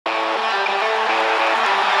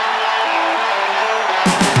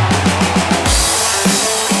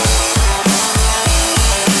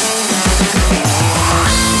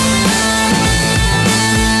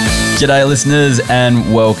G'day listeners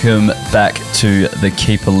and welcome back to the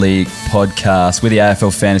Keeper League podcast. We're the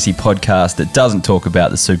AFL Fantasy podcast that doesn't talk about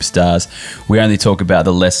the superstars. We only talk about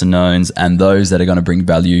the lesser knowns and those that are going to bring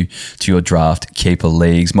value to your draft keeper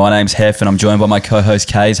leagues. My name's Hef and I'm joined by my co-host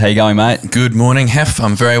Kays. How you going, mate? Good morning, Hef.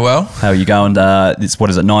 I'm very well. How are you going? It's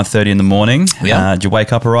 9:30 in the morning. Yeah. Did you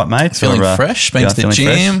wake up all right, mate? Feeling fresh. Been to the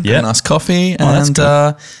gym, got a nice coffee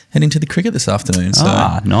and heading to the cricket this afternoon. So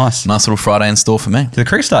nice. Nice little Friday in store for me. Did the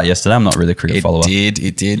cricket start yesterday? I'm not really a cricket follower.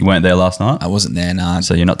 It did. You weren't there last night? I wasn't there, no.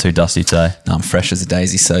 So you're not too dusty today? No, I'm fresh as a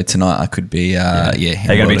daisy. So tonight I could be, How are you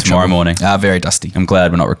going to be tomorrow morning? Very dusty. I'm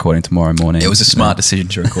glad we're not recording tomorrow morning. It was a smart decision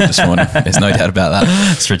to record this morning. There's no doubt about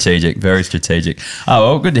that. Strategic, very strategic. Oh,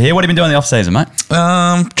 well, good to hear. What have you been doing in the off-season, mate?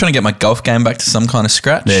 Trying to get my golf game back to some kind of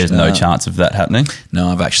scratch. There's no chance of that happening. No,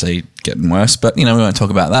 I've actually getting worse, but, we won't talk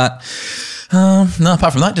about that. No,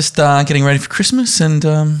 apart from that, just getting ready for Christmas and,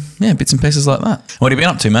 bits and pieces like that. What have you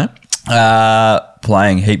been up to, mate?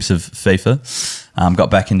 Playing heaps of FIFA. Got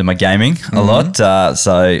back into my gaming a lot.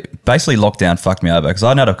 So basically lockdown fucked me over because I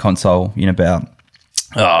hadn't had a console in about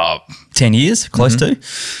 10 years, close to.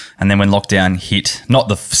 And then when lockdown hit, not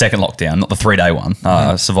the second lockdown, not the 3-day one,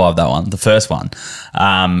 I survived that one. The first one,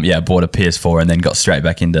 bought a PS4 and then got straight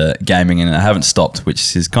back into gaming and I haven't stopped,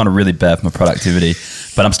 which is kind of really bad for my productivity.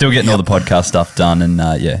 But I'm still getting all the podcast stuff done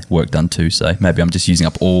and work done too. So maybe I'm just using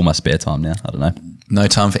up all my spare time now. I don't know. No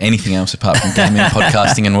time for anything else apart from gaming,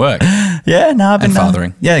 podcasting and work. Yeah, no, I've been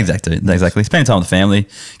fathering. Yeah, exactly. Spending time with the family,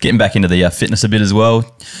 getting back into the fitness a bit as well,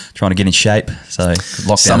 trying to get in shape. So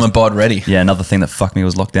lockdown. Summer bod ready. Yeah, another thing that fucked me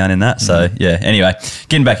was lockdown in that. So anyway,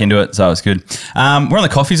 getting back into it. So it was good. We're on the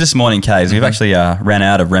coffees this morning, Kays. We've actually ran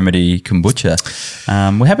out of Remedy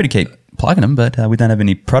kombucha. We're happy to keep plugging them, but we don't have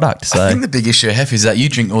any product. So I think the big issue, Hef, is that you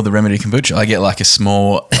drink all the Remedy kombucha. I get like a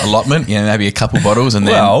small allotment, maybe a couple bottles, and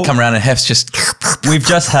then come around and Hef's just... We've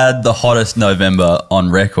just had the hottest November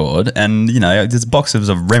on record, and there's boxes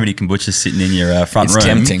of Remedy kombucha sitting in your front room. It's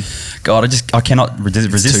tempting. God, I cannot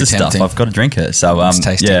resist this stuff. I've got to drink it. So it's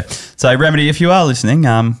tasty. Yeah. So Remedy, if you are listening,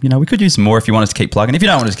 we could use some more if you want us to keep plugging. If you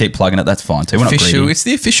don't want us to keep plugging it, that's fine too. We're not greedy. It's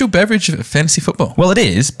the official beverage of fantasy football. Well, it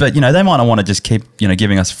is, but they might not want to just keep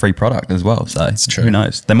giving us free product as well. So it's true. Who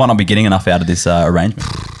knows? They might not be getting enough out of this arrangement.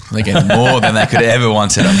 They're getting more than they could ever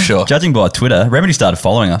wanted, I'm sure. Judging by Twitter, Remedy started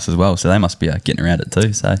following us as well, so they must be getting around it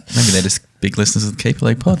too. So maybe they're just big listeners of the Keeper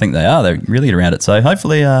League pod. I think they are. They really get around it. So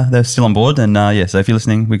hopefully they're still on board. And so if you're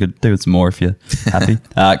listening, we could do some more if you're happy.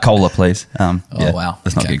 Cola, please. Wow.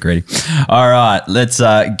 Let's not get greedy. All right, let's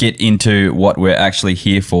get into what we're actually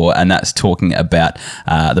here for, and that's talking about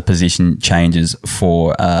the position changes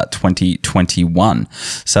for 2021.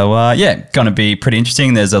 So going to be pretty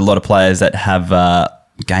interesting. There's a lot of players that have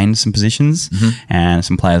gained some positions and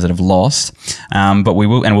some players that have lost, but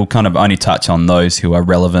we'll kind of only touch on those who are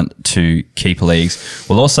relevant to keeper leagues.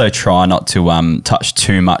 We'll also try not to touch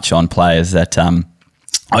too much on players that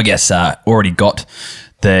already got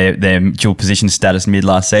their dual position status mid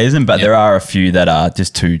last season, but there are a few that are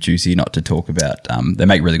just too juicy not to talk about. They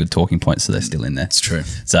make really good talking points, so they're still in there. It's true.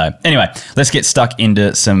 So anyway, let's get stuck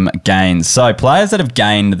into some gains. So players that have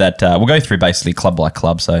gained that, we'll go through basically club by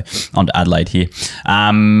club. So on to Adelaide here.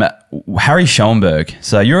 Harry Schoenberg.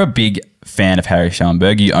 So you're a big fan of Harry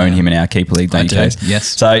Schoenberg. You own him in our keeper league, don't you, Case? Yes.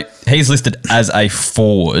 So he's listed as a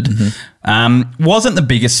forward. Wasn't the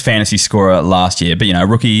biggest fantasy scorer last year, but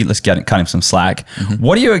rookie, let's cut him some slack.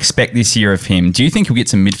 What do you expect this year of him? Do you think he'll get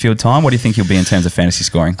some midfield time? What do you think he'll be in terms of fantasy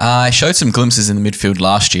scoring? I showed some glimpses in the midfield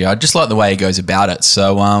last year. I just like the way he goes about it.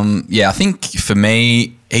 So, I think for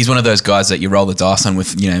me, he's one of those guys that you roll the dice on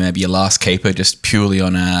with, maybe your last keeper, just purely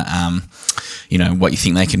on what you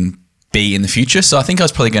think they can be in the future. So I think I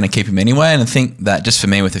was probably going to keep him anyway. And I think that just for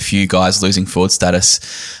me, with a few guys losing forward status,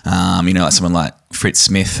 like someone like Fritz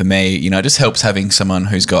Smith, for me, it just helps having someone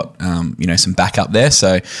who's got, some backup there.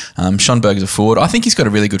 So Schoenberg is a forward. I think he's got a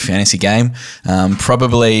really good fantasy game.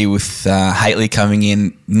 Probably with Haitley coming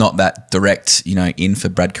in, not that direct, in for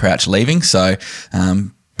Brad Crouch leaving. So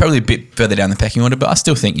probably a bit further down the pecking order, but I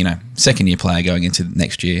still think, second year player going into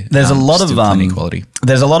next year. There's a lot of quality.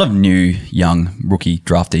 There's a lot of new, young rookie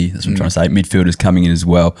draftee, that's what I'm trying to say, midfielders coming in as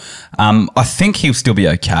well. I think he'll still be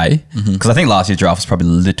okay because I think last year's draft was probably a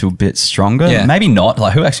little bit stronger. Yeah. Maybe not.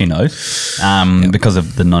 Like, who actually knows? Because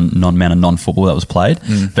of the non-amount of non-football that was played.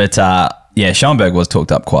 But Yeah, Schoenberg was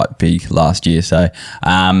talked up quite big last year. So,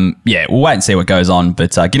 yeah, we'll wait and see what goes on.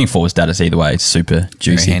 But getting forward status either way, super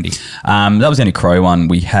juicy. Very handy. That was the only Crow one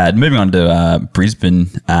we had. Moving on to Brisbane.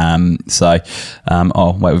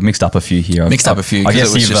 Oh, wait, we've mixed up a few here. I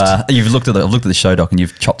guess you've looked at the show doc and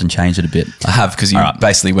you've chopped and changed it a bit. I have, because you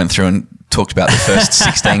basically went through and talked about the first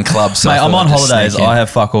 16 clubs. So Mate, I'm on holidays. I I have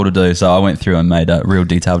fuck all to do, so I went through and made real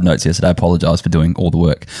detailed notes yesterday. I apologise for doing all the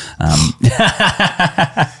work.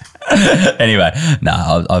 Anyway,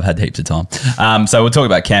 I've had heaps of time. So we'll talk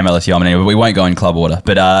about Cam Ellis-Yolmen anyway. We won't go in club order,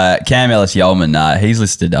 but Cam Ellis-Yolmen, he's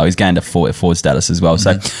listed. He's gained a forward status as well.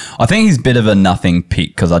 So I think he's a bit of a nothing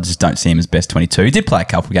pick because I just don't see him as best 22. He did play a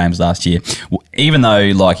couple of games last year, even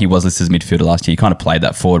though like he was listed as midfielder last year. He kind of played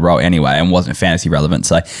that forward role anyway and wasn't fantasy relevant.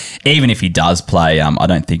 So even if he does play, I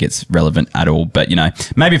don't think it's relevant at all. But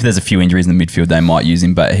maybe if there's a few injuries in the midfield, they might use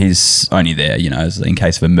him. But he's only there, in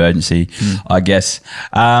case of emergency, I guess.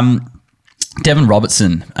 Devon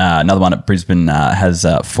Robertson, another one at Brisbane, has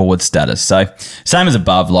forward status. So same as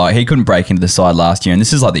above, like he couldn't break into the side last year, and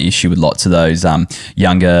this is like the issue with lots of those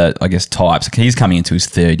younger, I guess, types. He's coming into his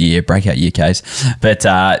third year, breakout year case, but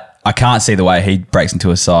I can't see the way he breaks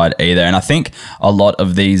into a side either. And I think a lot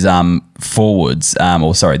of these forwards,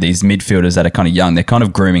 these midfielders that are kind of young, they're kind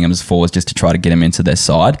of grooming them as forwards just to try to get them into their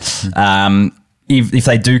side. If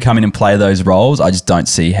they do come in and play those roles, I just don't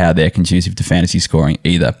see how they're conducive to fantasy scoring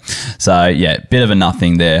either. So, yeah, bit of a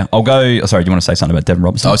nothing there. I'll go... Sorry, do you want to say something about Devon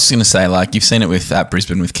Robertson? I was just going to say, like, you've seen it with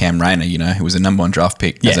Brisbane with Cam Rayner, who was a number one draft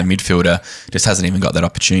pick as a midfielder, just hasn't even got that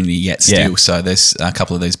opportunity yet still. Yeah. So there's a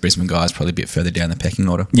couple of these Brisbane guys probably a bit further down the pecking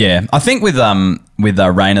order. Yeah. I think with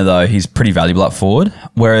Rayner, though, he's pretty valuable up forward,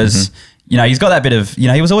 whereas... he's got that bit of...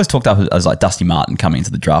 he was always talked up as like Dusty Martin coming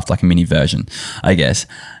into the draft, like a mini version, I guess.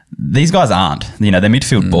 These guys aren't. They're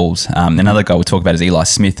midfield balls. Another guy we'll talk about is Eli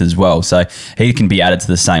Smith as well. So he can be added to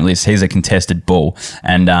the same list. He's a contested ball.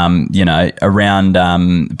 And, around,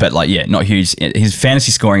 but like, yeah, not huge. His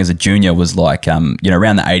fantasy scoring as a junior was like, around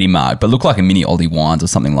the 80 mark, but looked like a mini Ollie Wines or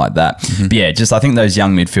something like that. But yeah, I think those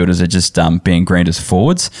young midfielders are just being greened as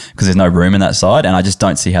forwards because there's no room in that side. And I just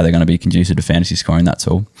don't see how they're going to be conducive to fantasy scoring. That's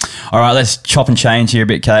all. All right, let's chop and change here a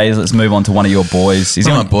bit, Kays. Let's move on to one of your boys. Is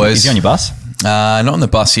he on your bus? Not on the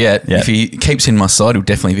bus yet. If he keeps in my side, he'll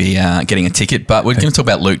definitely be getting a ticket. But we're going to talk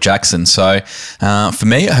about Luke Jackson. So for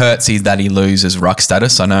me, it hurts that he loses ruck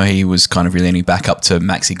status. I know he was kind of really only back up to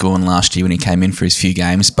Maxi Gawn last year when he came in for his few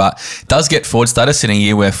games, but does get forward status in a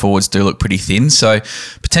year where forwards do look pretty thin. So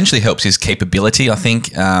potentially helps his capability. I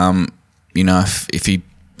think, if he...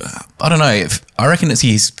 I don't know. I reckon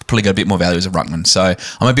he's probably got a bit more value as a ruckman. So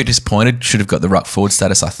I'm a bit disappointed. Should have got the ruck forward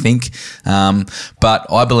status, I think.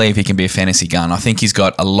 But I believe he can be a fantasy gun. I think he's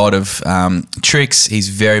got a lot of tricks. He's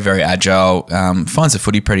very, very agile. Finds the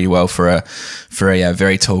footy pretty well for a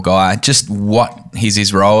very tall guy. Just what is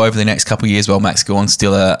his role over the next couple of years? Well, Max Gawn's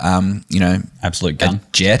still absolute gun. A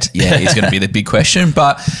jet. Yeah, he's going to be the big question.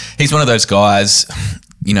 But he's one of those guys,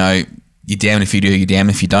 you're damned if you do, you're damned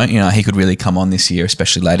if you don't. He could really come on this year,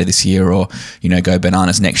 especially later this year, or, go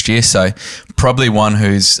bananas next year. So probably one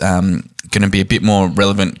who's going to be a bit more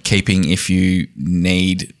relevant keeping if you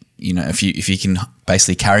need, if you can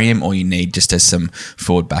basically carry him or you need just as some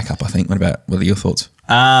forward backup, I think. What are your thoughts?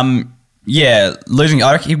 Yeah, losing.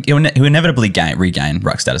 I reckon he'll inevitably regain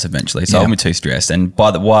ruck status eventually. So I won't be too stressed. And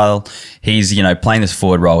while he's playing this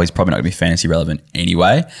forward role, he's probably not going to be fantasy relevant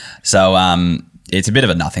anyway. So it's a bit of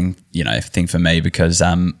a nothing, thing for me because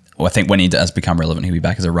I think when he does become relevant, he'll be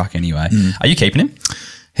back as a ruck anyway. Are you keeping him?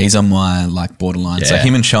 He's on my borderline. Yeah. So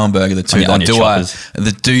him and Schoenberg are the two.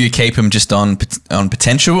 Do you keep him just on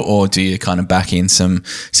potential, or do you kind of back in some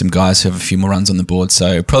guys who have a few more runs on the board?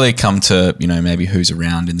 So probably come to maybe who's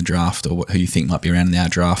around in the draft or who you think might be around in our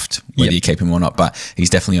draft, whether you keep him or not. But he's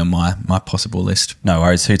definitely on my possible list. No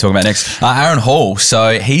worries. Who are you talking about next? Aaron Hall.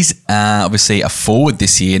 So he's obviously a forward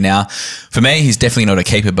this year. Now, for me, he's definitely not a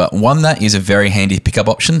keeper, but one that is a very handy pickup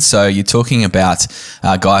option. So you're talking about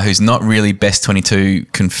a guy who's not really best 22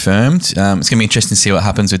 confirmed. It's going to be interesting to see what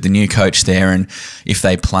happens with the new coach there and if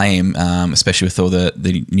they play him, especially with all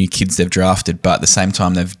the new kids they've drafted. But at the same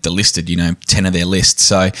time, they've delisted, 10 of their list.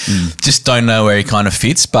 So just don't know where he kind of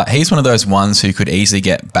fits. But he's one of those ones who could easily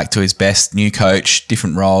get back to his best. New coach,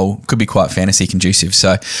 different role, could be quite fantasy conducive.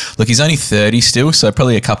 So look, he's only 30 still, so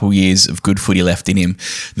probably a couple years of good footy left in him.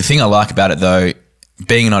 The thing I like about it though,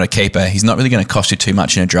 being not a keeper, he's not really going to cost you too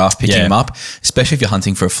much in a draft picking him up, especially if you're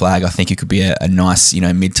hunting for a flag. I think it could be a nice,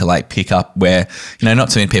 mid to late pickup where, not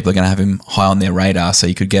too many people are going to have him high on their radar. So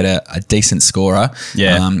you could get a decent scorer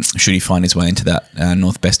should he find his way into that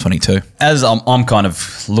North Best 22. As I'm kind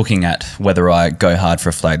of looking at whether I go hard for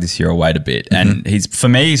a flag this year or wait a bit. And for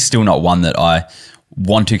me, he's still not one that I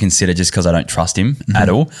want to consider just because I don't trust him at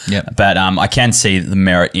all. Yep. But I can see the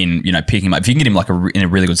merit in, picking him up. If you can get him in a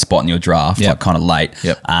really good spot in your draft, like kind of late,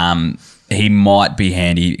 he might be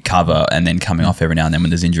handy cover and then coming off every now and then when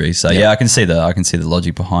there's injuries. So I can see the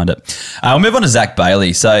logic behind it. We'll move on to Zach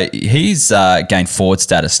Bailey. So he's gained forward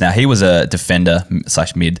status. Now he was a defender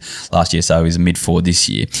 / mid last year, so he's a mid forward this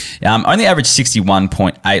year. Only averaged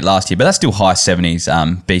 61.8 last year, but that's still high 70s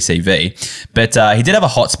BCV. But he did have a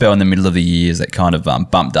hot spell in the middle of the years that kind of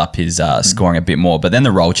bumped up his scoring a bit more. But then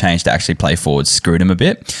the role change to actually play forward screwed him a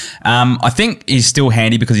bit. I think he's still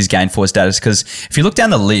handy because he's gained forward status, because if you look down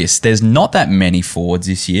the list, there's not that many forwards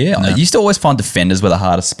this year. I used to always find defenders were the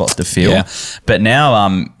hardest spots to fill, but now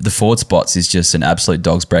the forward spots is just an absolute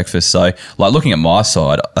dog's breakfast. So like looking at my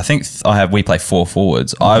side, I think we play 4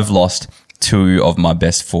 forwards. I've lost 2 of my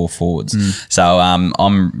best 4 forwards. So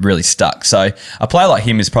I'm really stuck. So a player like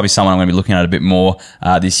him is probably someone I'm going to be looking at a bit more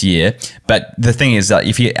this year. But the thing is that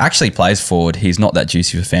if he actually plays forward, he's not that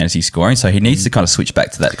juicy for fantasy scoring. So he needs to kind of switch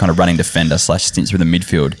back to that kind of running defender / stints through the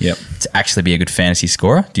midfield to actually be a good fantasy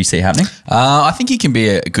scorer. Do you see it happening? I think he can be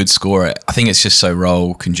a good scorer. I think it's just so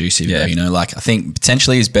role conducive. Like I think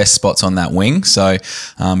potentially his best spot's on that wing. So,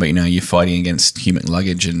 but you're fighting against Hugh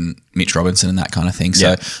McLuggage and Mitch Robinson and that kind of thing.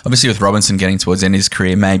 So obviously with Robinson getting towards the end of his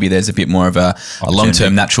career, maybe there's a bit more of a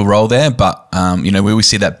long-term natural role there. But, we will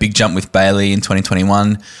see that big jump with Bailey in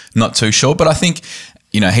 2021. Not too sure, but I think,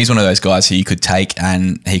 he's one of those guys who you could take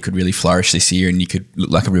and he could really flourish this year and you could look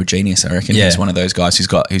like a real genius, I reckon. He's one of those guys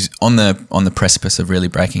who's on the precipice of really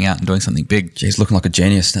breaking out and doing something big. He's looking like a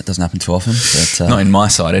genius. That doesn't happen too often. But, not in my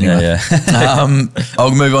side anyway.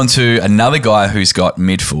 I'll move on to another guy who's got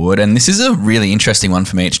mid forward, and this is a really interesting one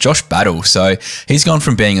for me. It's Josh Battle. So he's gone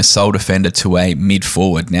from being a sole defender to a mid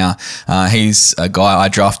forward. Now, he's a guy I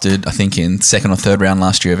drafted, I think, in 2nd or 3rd round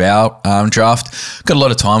last year of our draft. Got a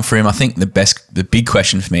lot of time for him. I think the big question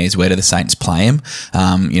for me is, where do the Saints play him?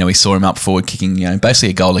 We saw him up forward kicking, basically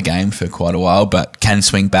a goal a game for quite a while, but can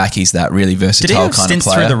swing back. He's that really versatile kind of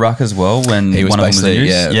player. Through the ruck as well when he was one of them was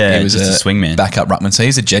used? he was just a swingman, backup ruckman. So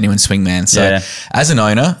he's a genuine swingman. So as an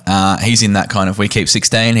owner, he's in that kind of, we keep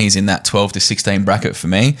 16. He's in that 12 to 16 bracket for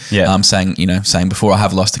me. Saying before, I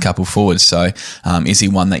have lost a couple forwards. So is he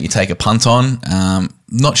one that you take a punt on?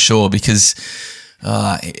 Not sure, because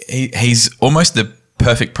he's almost the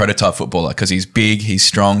perfect prototype footballer, because he's big, he's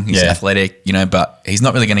strong, he's athletic, but he's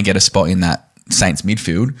not really going to get a spot in that Saints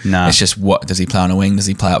midfield. No. It's just, what does he play on a wing? Does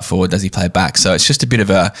he play up forward? Does he play back? So it's just a bit of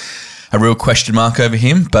a real question mark over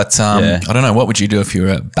him. But I don't know. What would you do if you're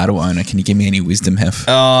a Battle owner? Can you give me any wisdom, Hef?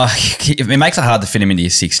 It makes it hard to fit him into your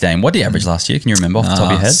 16. What did he average last year? Can you remember off the top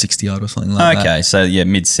of your head? 60 odd or something like that. Okay, so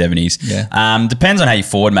mid-70s. Yeah. Depends on how your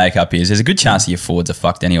forward makeup is. There's a good chance that your forwards are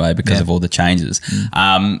fucked anyway because of all the changes.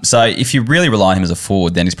 So if you really rely on him as a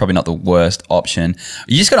forward, then he's probably not the worst option.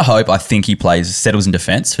 You just got to hope, I think he settles in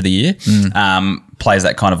defence for the year. Plays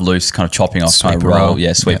that kind of loose, kind of chopping off kind of role.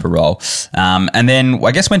 Sweeper role. And then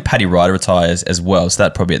I guess when Paddy Ryder retires as well, so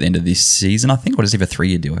that probably at the end of this season, I think, or does he have a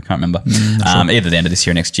 3-year deal? I can't remember. Either the end of this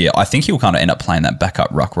year or next year. I think he'll kind of end up playing that backup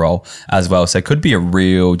ruck role as well. So it could be a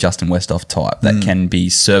real Justin Westhoff type that can be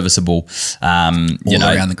serviceable. All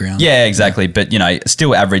around the ground. Yeah, exactly. But,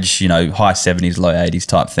 still average, high 70s, low 80s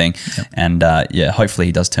type thing. And hopefully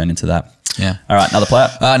he does turn into that. Yeah. All right, another player.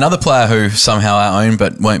 Another player who somehow I own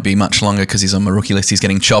but won't be much longer because he's on my rookie list. He's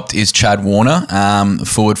getting chopped. Is Chad Warner,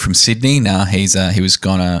 forward from Sydney. Now he was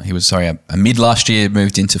a mid last year,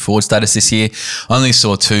 moved into forward status this year. Only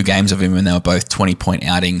saw 2 games of him and they were both 20-point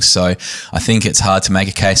outings. So I think it's hard to make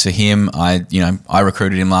a case for him. I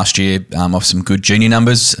recruited him last year off some good junior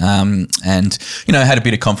numbers, and had a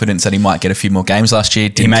bit of confidence that he might get a few more games last year.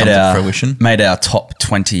 Didn't come to fruition. Made our top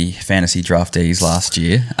 20 fantasy draftees last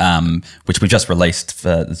year. Which we just released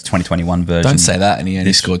for the 2021 version. Don't say that, and he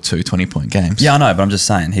only scored 2 20-point games. Yeah, I know, but I'm just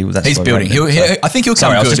saying he's building. I think he'll come.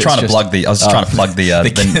 Sorry, I was just trying to plug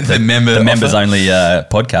the members only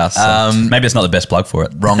podcast. So maybe it's not the best plug for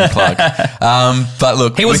it. Wrong plug. But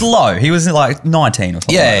look, he was low. He was like 19 or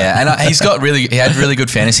something. Yeah, and he had really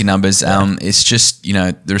good fantasy numbers. It's just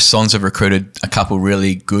the Swans have recruited a couple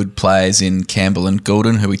really good players in Campbell and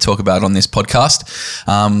Goulden, who we talk about on this podcast.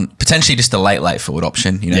 Potentially just a late forward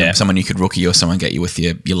option. Someone you could rookie or someone get you with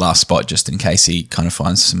your last spot just in case he kind of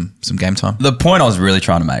finds some game time. The point I was really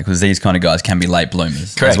trying to make was these kind of guys can be late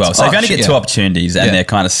bloomers as well. So if you only get 2 opportunities and they're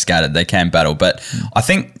kind of scattered, they can battle. But I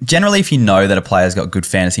think generally if you know that a player's got good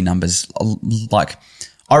fantasy numbers, like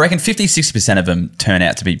I reckon 50-60% of them turn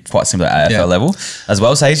out to be quite similar at AFL level as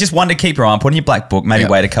well. So he's just one to keep your eye on, put in your black book, maybe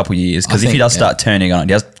wait a couple of years, because if he does start turning on,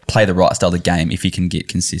 he does play the right style of game if he can get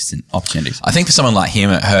consistent opportunities. I think for someone like him,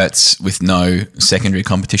 it hurts with no secondary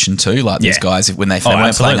competition too. Like these guys, when they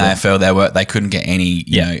weren't playing AFL, they couldn't get any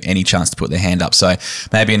any chance to put their hand up. So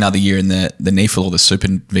maybe another year in the NEFL or the Super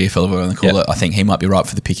VFL, whatever they call it. I think he might be right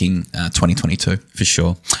for the picking 2022 for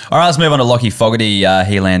sure. All right, let's move on to Lockie Fogarty.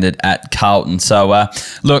 He landed at Carlton. So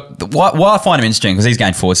look, why I find him interesting, because he's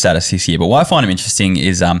gained forward status this year, but why I find him interesting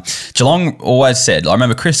is Geelong always said, I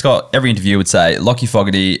remember Chris Scott, every interview would say, Lockie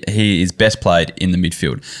Fogarty, he is best played in the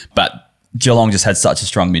midfield. But Geelong just had such a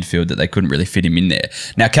strong midfield that they couldn't really fit him in there.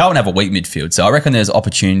 Now, Carlton have a weak midfield, so I reckon there's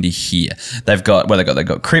opportunity here. They've got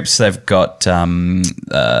Cripps, they've got Curnow,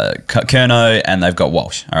 and they've got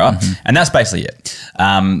Walsh. All right, and that's basically it.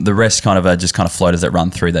 The rest kind of are just kind of floaters that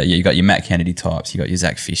run through there. You got your Matt Kennedy types, you got your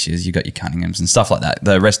Zach Fishers, you got your Cunninghams and stuff like that.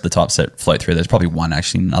 The rest of the types that float through, there's probably one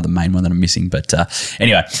actually, another main one that I'm missing. But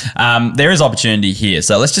anyway, there is opportunity here.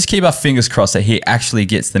 So let's just keep our fingers crossed that he actually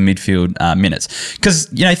gets the midfield minutes. Because,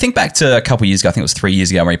 think back to a couple of years ago, I think it was 3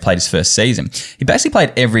 years ago, where he played his first season. He basically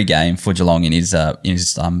played every game for Geelong in his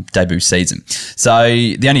debut season. So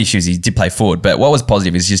the only issue is he did play forward, but what was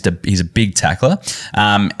positive is he's a big tackler,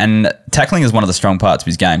 and tackling is one of the strong parts of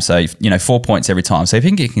his game. So 4 points every time. So if he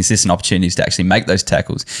can get consistent opportunities to actually make those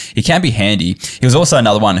tackles, he can be handy. He was also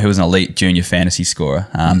another one who was an elite junior fantasy scorer,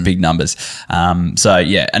 big numbers. So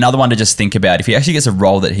yeah, another one to just think about. If he actually gets a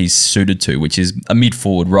role that he's suited to, which is a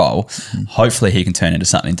mid-forward role, hopefully he can turn into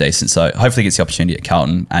something decent. So hopefully he gets the opportunity at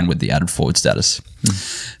Carlton and with the added forward status.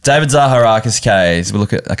 David Zaharakis, K's. We'll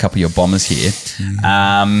look at a couple of your Bombers here.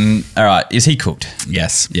 All right, is he cooked?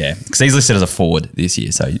 Yes. Yeah, because he's listed as a forward this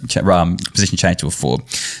year, so position change to a forward.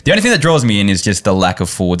 The only thing that draws me in is just the lack of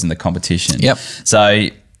forwards in the competition. Yep. So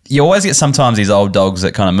you always get sometimes these old dogs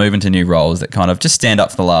that kind of move into new roles that kind of just stand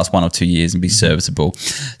up for the last 1 or 2 years and be serviceable.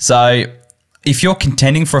 So if you're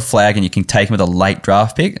contending for a flag and you can take him with a late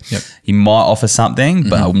draft pick, he might offer something,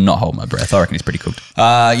 but I will not hold my breath. I reckon he's pretty cooked.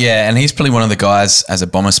 Yeah, and he's probably one of the guys, as a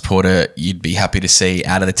Bomber supporter, you'd be happy to see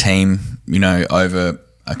out of the team, over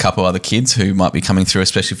a couple other kids who might be coming through,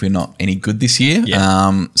 especially if we're not any good this year.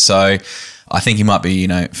 Yeah. So I think he might be,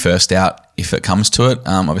 first out if it comes to it.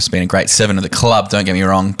 Obviously been a great 7 of the club, don't get me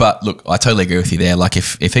wrong. But look, I totally agree with you there. Like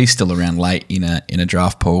if he's still around late in a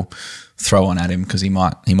draft pool, throw one at him, because he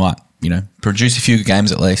might produce a few good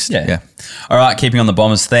games at least. Yeah. All right, keeping on the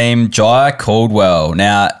Bombers theme, Jai Caldwell.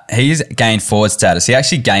 Now, he's gained forward status. He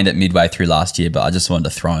actually gained it midway through last year, but I just wanted to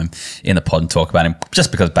throw him in the pod and talk about him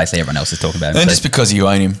just because basically everyone else is talking about him. And just because you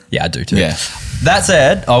own him. Yeah, I do too. Yeah. That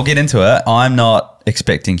said, I'll get into it. I'm not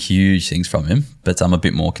expecting huge things from him, but I'm a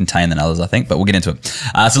bit more contained than others, I think, but we'll get into it.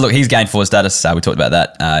 So look, he's gained forward status. We talked about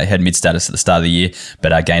that. He had mid status at the start of the year,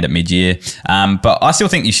 but gained it mid-year. But I still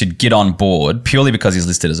think you should get on board purely because he's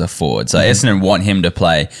listed as a forward. So Essendon want him to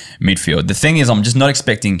play midfield. The thing is, I'm just not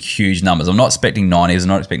expecting huge numbers. I'm not expecting 90s. I'm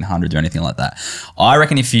not expecting 100s or anything like that. I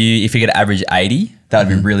reckon if you get to average 80, that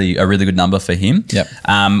would be a really good number for him. Yep.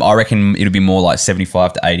 I reckon it'll be more like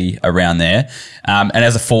 75 to 80 around there. And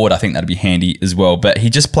as a forward, I think that'd be handy as well. But he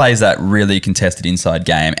just plays that really contested inside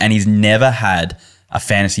game, and he's never had a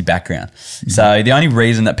fantasy background. So the only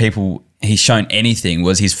reason that he's shown anything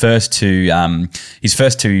was his first two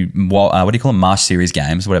what do you call them, Marsh Series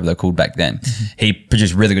games, whatever they're called back then. He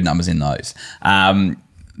produced really good numbers in those.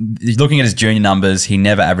 Looking at his junior numbers, he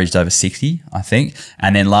never averaged over 60, I think.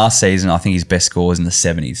 And then last season, I think his best score was in the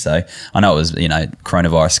 70s. So I know it was,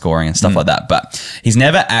 coronavirus scoring and stuff like that, but he's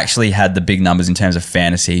never actually had the big numbers in terms of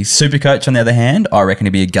fantasy. Supercoach, on the other hand, I reckon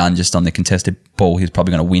he'd be a gun just on the contested ball. He's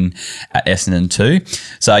probably going to win at Essendon too.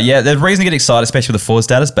 So yeah, there's reason to get excited, especially with the forward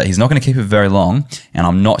status, but he's not going to keep it very long. And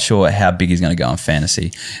I'm not sure how big he's going to go in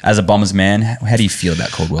fantasy. As a Bombers man, how do you feel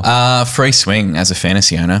about Caldwell? Free swing as a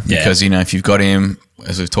fantasy owner, because, if you've got him,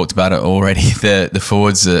 as we've talked about it already, the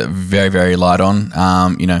forwards are very, very light on.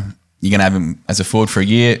 You're going to have him as a forward for a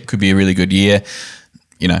year. Could be a really good year.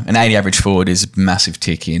 An 80 average forward is a massive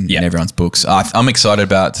tick in everyone's books. I'm excited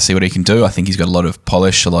to see what he can do. I think he's got a lot of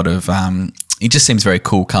polish, a lot of he just seems very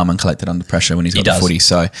cool, calm and collected under pressure when he's got the footy.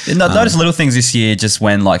 So notice little things this year, just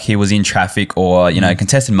when he was in traffic or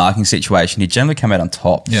contested marking situation, he generally come out on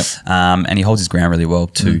top. Yep. And he holds his ground really well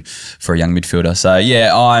too for a young midfielder. So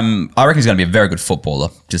yeah, I reckon he's going to be a very good footballer,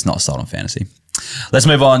 just not sold on fantasy. Let's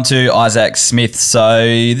move on to Isaac Smith. So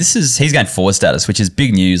he's gained forward status, which is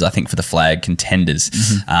big news, I think, for the flag contenders,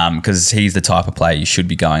 because he's the type of player you should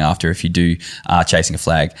be going after if you are chasing a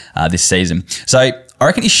flag this season. So I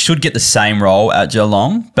reckon he should get the same role at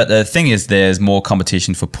Geelong, but the thing is there's more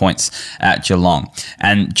competition for points at Geelong.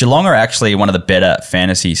 And Geelong are actually one of the better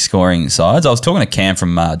fantasy scoring sides. I was talking to Cam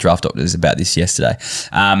from Draft Doctors about this yesterday.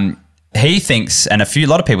 He thinks, and a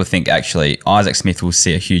lot of people think actually, Isaac Smith will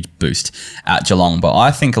see a huge boost at Geelong, but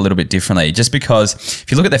I think a little bit differently. Just because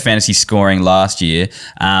if you look at their fantasy scoring last year,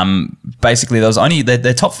 basically there was only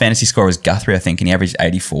their top fantasy scorer was Guthrie, I think, and he averaged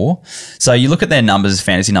 84. So you look at their numbers,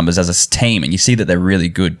 fantasy numbers as a team, and you see that they're really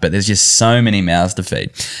good, but there's just so many mouths to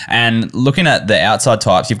feed. And looking at the outside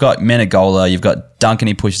types, you've got Menegola, you've got Duncan,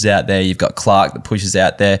 he pushes out there, you've got Clark that pushes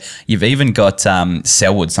out there, you've even got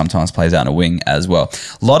Selwood sometimes plays out on a wing as well.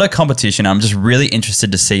 A lot of competition. I'm just really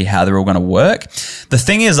interested to see how they're all going to work. The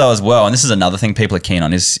thing is, though, as well, and this is another thing people are keen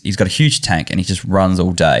on, is he's got a huge tank and he just runs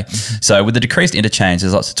all day. So with the decreased interchange,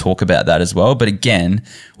 there's lots to talk about that as well. But again,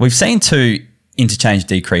 we've seen 2 interchange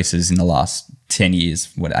decreases in the last 10 years,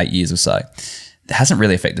 8 years or so. It hasn't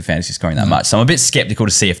really affected fantasy scoring that much. So I'm a bit skeptical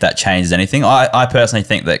to see if that changes anything. I personally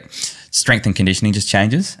think that strength and conditioning just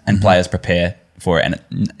changes and players prepare for it,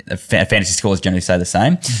 and fantasy scores generally stay the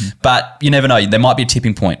same. But you never know. There might be a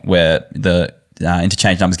tipping point where the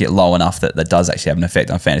interchange numbers get low enough that does actually have an effect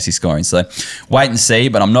on fantasy scoring. So wait and see,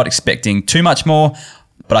 but I'm not expecting too much more.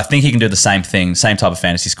 But I think he can do the same thing, same type of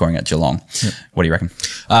fantasy scoring at Geelong. Yep. What do you reckon?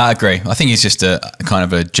 I agree. I think he's just a kind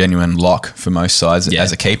of a genuine lock for most sides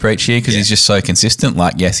as a keeper each year because he's just so consistent.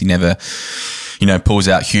 Like, yes, he never pulls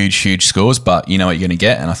out huge scores, but you know what you're going to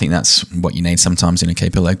get. And I think that's what you need sometimes in a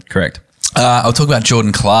keeper league. Correct. I'll talk about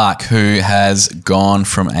Jordan Clark, who has gone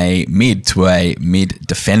from a mid to a mid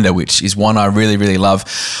defender, which is one I really, really love.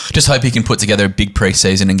 Just hope he can put together a big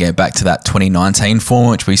preseason and get back to that 2019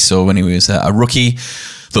 form, which we saw when he was a rookie.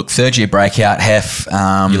 Look, third year breakout, Hef.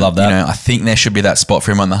 You love that. I think there should be that spot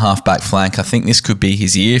for him on the half-back flank. I think this could be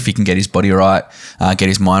his year if he can get his body right, get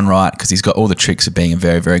his mind right, because he's got all the tricks of being a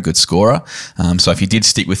very, very good scorer. So if you did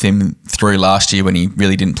stick with him through last year when he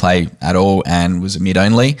really didn't play at all and was a mid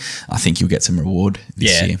only, I think you'll get some reward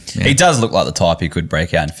this year. Yeah. He does look like the type who could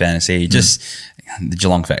break out in fantasy. He just... The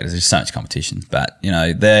Geelong factors, there's so much competition, but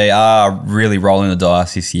they are really rolling the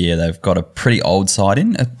dice this year. They've got a pretty old side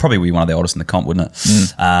in. It'd probably be one of the oldest in the comp, wouldn't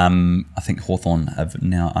it? I think Hawthorn are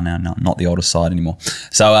now not the oldest side anymore.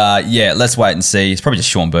 So let's wait and see. It's probably just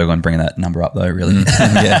Sean Burgoyne bringing that number up though, really.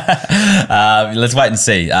 Let's wait and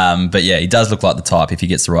see. But yeah, he does look like the type, if he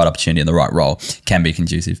gets the right opportunity and the right role, can be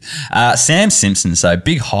conducive. Sam Simpson, so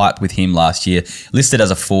big hype with him last year, listed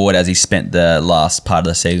as a forward as he spent the last part of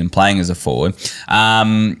the season playing as a forward.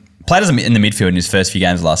 Played as in the midfield in his first few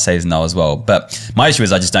games last season though as well. But my issue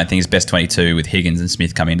is I just don't think his best 22 with Higgins and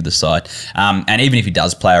Smith coming into the side. And even if he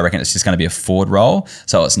does play, I reckon it's just going to be a forward role.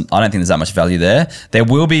 So I don't think there's that much value there. There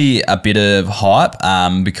will be a bit of hype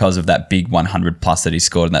because of that big 100 plus that he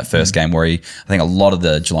scored in that first game where I think a lot of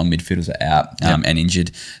the Geelong midfielders are out and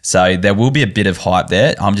injured. So there will be a bit of hype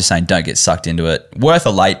there. I'm just saying don't get sucked into it. Worth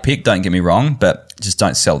a late pick, don't get me wrong, but just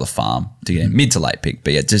don't sell the farm to get him. Mid to late pick,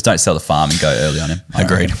 but just don't sell the farm and go early on him.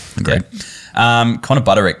 Agreed. Yeah. Connor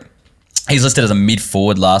Butterick. He's listed as a mid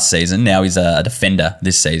forward last season. Now he's a defender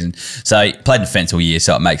this season. So he played defence all year,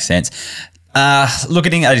 so it makes sense.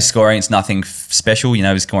 Looking at his scoring, it's nothing special.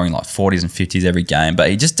 He's scoring like 40s and 50s every game,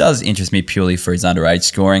 but he just does interest me purely for his underage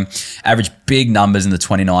scoring. Average big numbers in the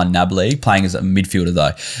 29 NAB league, playing as a midfielder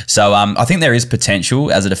though. So I think there is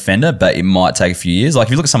potential as a defender, but it might take a few years. Like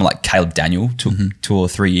if you look at someone like Caleb Daniel, took 2 or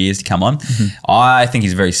 3 years to come on. I think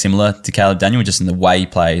he's very similar to Caleb Daniel, just in the way he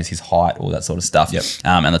plays, his height, all that sort of stuff,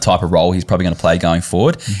 and the type of role he's probably going to play going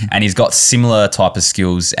forward. And he's got similar type of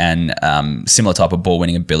skills and similar type of ball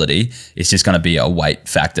winning ability. It's just going to be a weight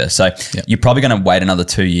factor. So you're probably going to wait another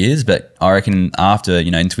 2 years, but I reckon after,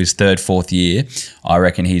 into his 3rd, 4th year, I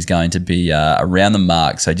reckon he's going to be around the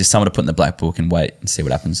mark. So just someone to put in the black book and wait and see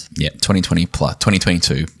what happens. 2020 plus,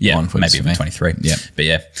 2022. Maybe even 23. Yeah. But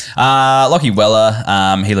Lockie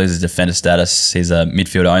Weller, he loses defender status. He's a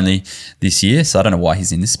midfield only this year, so I don't know why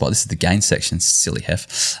he's in this spot. This is the gain section. Silly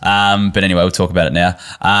Hef. But anyway, we'll talk about it now.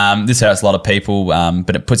 This hurts a lot of people,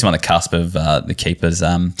 but it puts him on the cusp of the keepers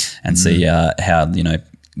and see how,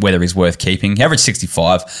 whether he's worth keeping. He averaged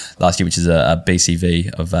 65 last year, which is a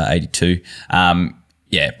BCV of 82.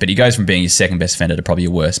 But he goes from being your second best defender to probably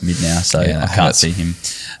your worst mid now. So I can't see him,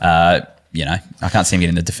 I can't see him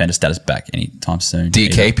getting the defender status back anytime soon. Do you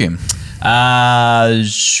keep him?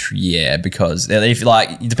 Because if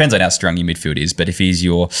it depends on how strong your midfield is. But if he's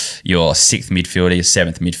your 6th midfielder, your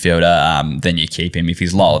 7th midfielder, then you keep him. If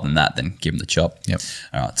he's lower than that, then give him the chop. Yep.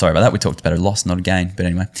 All right. Sorry about that. We talked about a loss, not a gain. But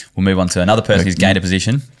anyway, we'll move on to another person who's gained a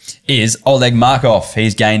position. is Oleg Markov.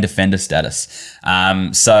 He's gained defender status.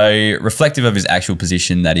 So reflective of his actual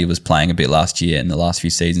position that he was playing a bit last year in the last few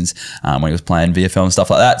seasons when he was playing VFL and stuff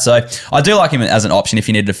like that. So I do like him as an option if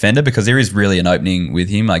you need a defender because there is really an opening with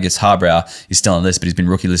him. I guess Harbrow is still on the list, but he's been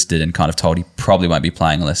rookie listed and kind of told he probably won't be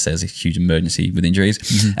playing unless there's a huge emergency with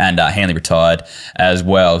injuries. And Hanley retired as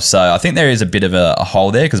well. So I think there is a bit of a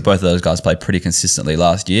hole there because both of those guys played pretty consistently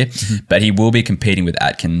last year, but he will be competing with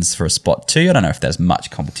Atkins for a spot too. I don't know if there's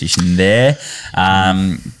much competition there.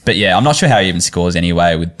 But yeah, I'm not sure how he even scores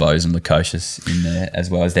anyway with Bose and Lukosius in there as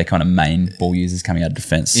well as their kind of main ball users coming out of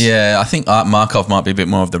defence. Yeah, I think Markov might be a bit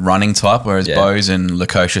more of the running type, whereas Bose and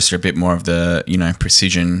Lukosius are a bit more of the,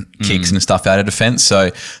 precision kicks and stuff out of defence.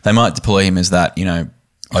 So they might deploy him as that,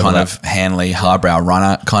 kind of Hanley, Harbrow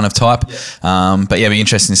runner kind of type. But yeah, it'd be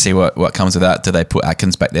interesting to see what comes of that. Do they put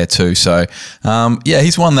Atkins back there too? So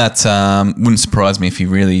he's one that wouldn't surprise me if he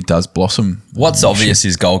really does blossom. What's obvious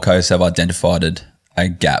is Gold Coast have identified a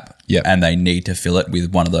gap and they need to fill it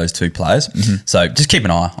with one of those two players. So just keep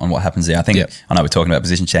an eye on what happens there. I think, I know we're talking about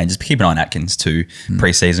position changes, but keep an eye on Atkins too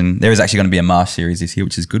pre-season. There is actually going to be a Marsh series this year,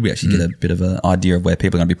 which is good. We actually get a bit of an idea of where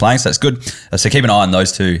people are going to be playing. So that's good. So keep an eye on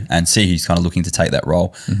those two and see who's kind of looking to take that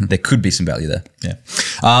role. There could be some value there. Yeah.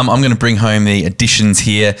 I'm going to bring home the additions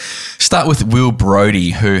here. Start with Will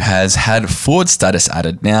Brodie, who has had forward status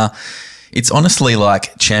added. Now, it's honestly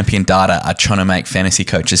like Champion Data are trying to make fantasy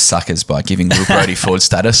coaches suckers by giving Will Brodie forward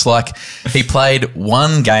status. Like he played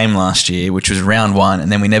one game last year, which was round 1, and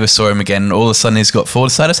then we never saw him again. And all of a sudden he's got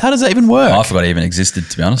forward status. How does that even work? I forgot he even existed,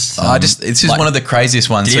 to be honest. It's just one of the craziest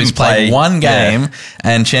ones. So he's played one game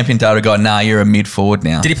and Champion Data go, nah, you're a mid forward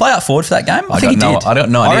now. Did he play out forward for that game? I don't know. I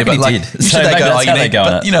don't know. I reckon but he like, did. So maybe that's how they go.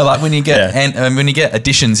 But like when you get when you get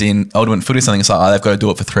additions in Ultimate Footy, something, it's like they've got to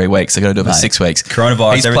do it for 3 weeks. They've got to do it for 6 weeks.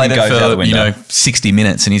 Coronavirus, he's everything played goes out the window. 60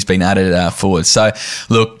 minutes and he's been added forward. So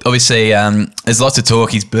look, obviously there's lots of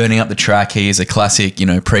talk. He's burning up the track. He is a classic,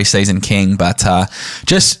 pre-season king, but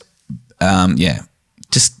just come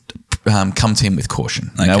to him with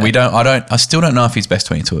caution. I still don't know if he's best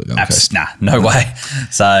 22 at Gold Coast. Nah, no way.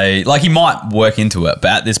 So like he might work into it,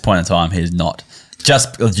 but at this point in time, he's not.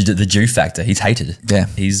 Just the Jew factor. He's hated. Yeah.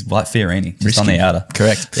 He's like Fiorini, just on the outer.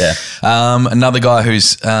 Correct. Yeah. Another guy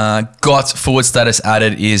who's got forward status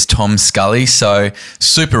added is Tom Scully. So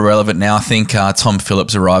super relevant now. I think Tom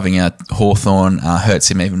Phillips arriving at Hawthorn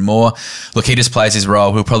hurts him even more. Look, he just plays his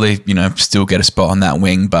role. He'll probably, still get a spot on that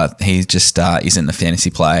wing, but he just isn't the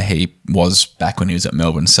fantasy player he was back when he was at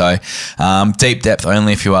Melbourne. So deep depth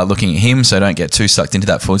only if you are looking at him. So don't get too sucked into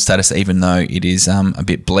that forward status, even though it is a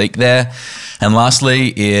bit bleak there. And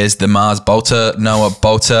lastly is the Mars Bolter. Noah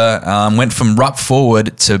Bolter went from ruck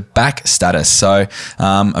forward to back status. So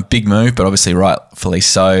a big move, but obviously rightfully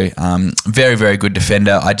so. Very, very good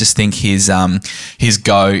defender. I just think his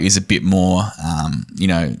go is a bit more,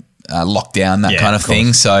 lockdown, that kind of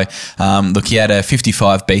thing. So, look, he had a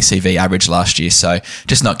 55 BCV average last year, so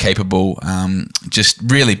just not capable. Just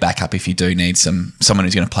really back up if you do need someone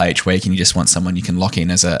who's going to play each week and you just want someone you can lock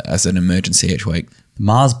in as an emergency each week.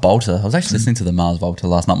 Mars Bolter. I was actually listening to the Mars Bolter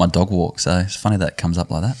last night, my dog walk, so it's funny that comes up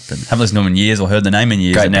like that. But haven't listened to him in years or heard the name in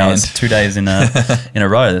years. Great and now band. it's 2 days in a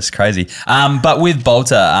row. That's crazy. But with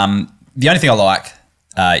Bolter, the only thing I like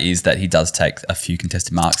is that he does take a few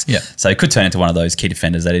contested marks. Yeah. So he could turn into one of those key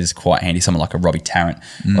defenders that is quite handy, someone like a Robbie Tarrant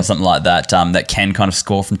or something like that, that can kind of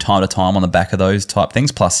score from time to time on the back of those type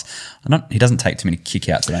things. Plus, he doesn't take too many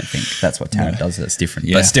kick-outs, I don't think. That's what Tarrant does. That's different.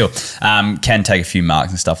 Yeah. But still, can take a few marks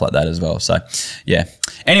and stuff like that as well. So, yeah.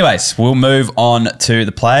 Anyways, we'll move on to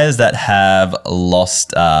the players that have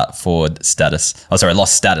lost forward status.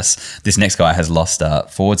 Lost status. This next guy has lost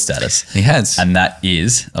forward status. He has. And that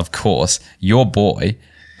is, of course, your boy,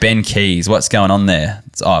 Ben Keys. What's going on there?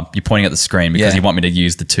 You're pointing at the screen because you want me to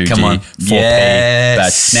use the 2G 4P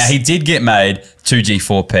badge. Now, he did get made 2G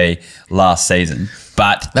 4P last season,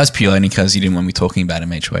 but that's purely only because you didn't want me talking about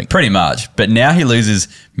him each week. Pretty much. But now he loses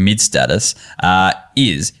mid status.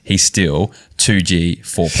 Is he still 2G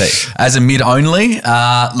 4P? As a mid only,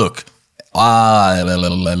 look, I'm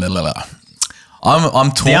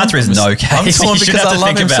torn. The answer is no, Case. I'm torn because I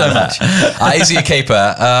love him so much. Is he a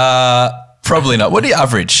keeper? Probably not. What did he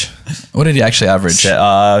average? What did he actually average?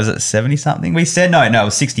 Was it 70 something? We said no, it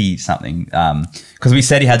was 60 something. Because we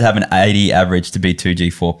said he had to have an 80 average to be 2G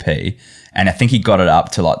 4P. And I think he got it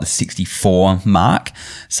up to like the 64 mark.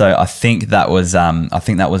 So I think that was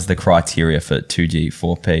the criteria for 2G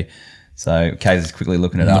 4P. So Keys is quickly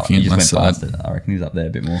looking it up. He just went past it. I reckon he's up there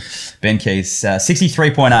a bit more. Ben Keys,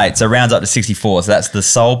 63.8, so rounds up to 64. So that's the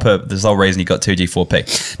sole reason he got 2G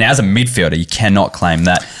 4P. Now, as a midfielder, you cannot claim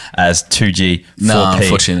that as 2G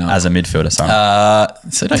 4P as a midfielder.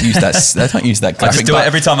 Sorry. So don't use that. Don't use that. I just do it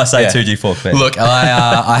every time I say 2G 4P. Look,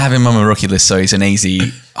 I have him on my rookie list, so he's an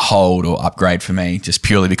easy hold or upgrade for me, just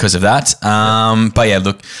purely because of that. But yeah,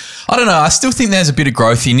 look, I don't know. I still think there's a bit of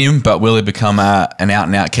growth in him, but will he become an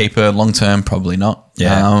out-and-out keeper long term? Probably not.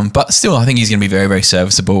 Yeah. But still, I think he's going to be very, very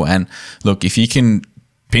serviceable. And look, if you can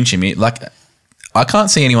pinch him, I can't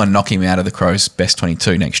see anyone knock him out of the Crows' best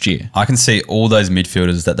 22 next year. I can see all those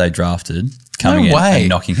midfielders that they drafted coming in and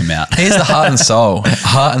knocking him out. He's the heart and soul.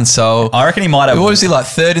 Heart and soul. I reckon he might have. What was he, like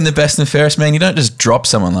third in the best and fairest, man? You don't just drop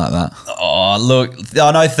someone like that. Oh, look,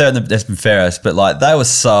 I know third in the best and fairest, but like they were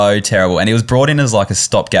so terrible. And he was brought in as like a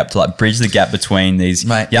stopgap to like bridge the gap between these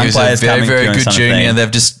young players. He was a very, very good junior.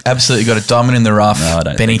 They've just absolutely got a diamond in the rough. No, I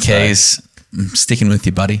don't Benny Keys. Sticking with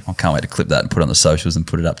you, buddy. I can't wait to clip that and put it on the socials and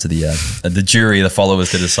put it up to the jury, the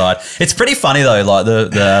followers to decide. It's pretty funny though, like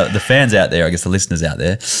the fans out there, I guess the listeners out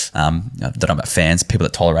there, I don't know about fans, people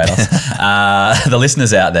that tolerate us, the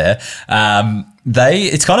listeners out there,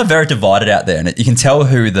 it's kind of very divided out there, and you can tell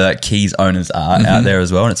who the Keys owners are out there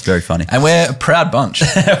as well, and it's very funny. And we're a proud bunch.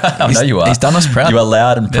 I know you are. He's done us proud. You are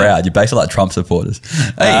loud and proud. Yeah. You're basically like Trump supporters.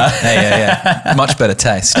 Yeah. Much better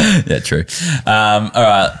taste. Yeah, true. All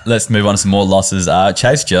right, let's move on to some more losses.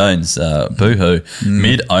 Chase Jones, boo-hoo,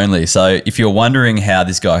 mid only. So if you're wondering how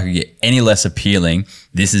this guy could get any less appealing,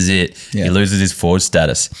 this is it. Yeah. He loses his forward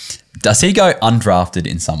status. Does he go undrafted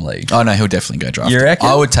in some league? Oh no, he'll definitely go drafted. You reckon?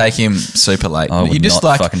 I would take him super late. I would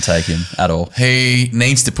not fucking take him at all. He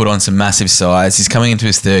needs to put on some massive size. He's coming into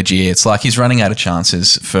his third year. It's like he's running out of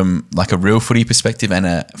chances from like a real footy perspective and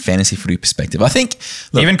a fantasy footy perspective. I think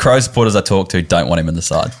even Crow supporters I talk to don't want him in the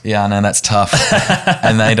side. Yeah, I know that's tough,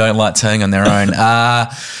 and they don't like turning on their own.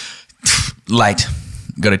 Late.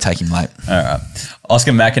 Got to take him late. All right.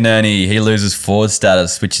 Oscar McInerney, he loses forward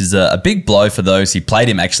status, which is a big blow for those who played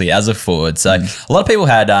him actually as a forward. So a lot of people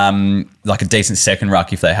had like a decent second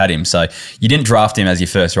ruck if they had him. So you didn't draft him as your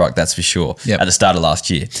first ruck, that's for sure, at the start of last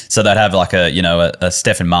year. So they'd have like a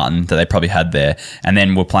Stephen Martin that they probably had there, and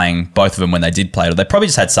then were playing both of them when they did play. Or they probably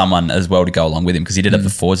just had someone as well to go along with him because he did have the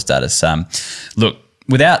forward status. Look,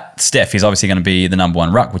 without Steph, he's obviously going to be the number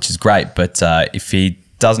one ruck, which is great. But if he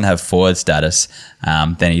doesn't have forward status,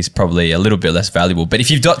 then he's probably a little bit less valuable. But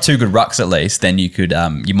if you've got two good rucks at least, then you could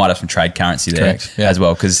you might have some trade currency there as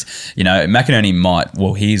well, because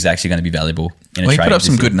McInerney he's actually going to be valuable in a trade. He put up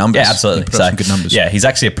some good numbers. Yeah, absolutely. He put up some good numbers. Yeah, he's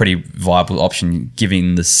actually a pretty viable option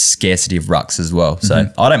given the scarcity of rucks as well.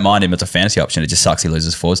 So I don't mind him as a fantasy option. It just sucks he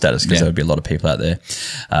loses forward status because there would be a lot of people out there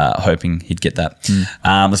hoping he'd get that.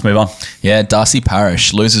 Let's move on. Yeah, Darcy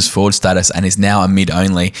Parish loses forward status and is now a mid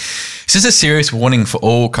only. This is a serious warning for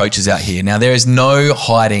all coaches out here. Now, there is no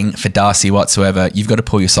hiding for Darcy whatsoever. You've got to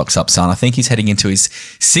pull your socks up, son. I think he's heading into his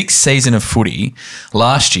 6th season of footy.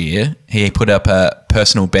 Last year, he put up a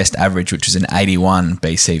personal best average, which was an 81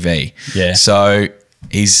 BCV. Yeah. So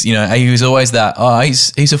he's, he was always that,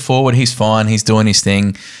 he's a forward, he's fine, he's doing his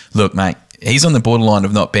thing. Look, mate, he's on the borderline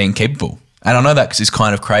of not being capable. And I know that because it's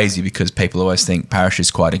kind of crazy because people always think Parish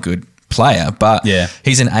is quite a good player, but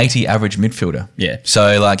he's an 80 average midfielder. Yeah.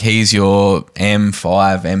 So like he's your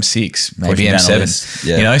M5, M6, maybe M7.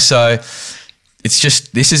 Yeah. So it's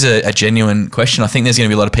just, this is a genuine question. I think there's going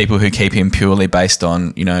to be a lot of people who keep him purely based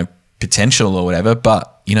on, potential or whatever,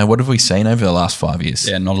 but what have we seen over the last 5 years?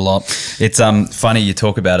 Yeah, not a lot. It's funny you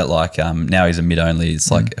talk about it like now he's a mid only. It's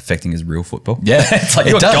like affecting his real football. Yeah, it's like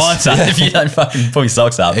you're gone, son, if you don't fucking pull your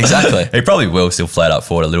socks up. Exactly. He probably will still float up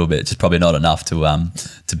forward a little bit, just probably not enough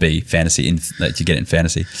to be fantasy that you get in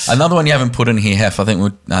fantasy. Another one you haven't put in here, Hef. I think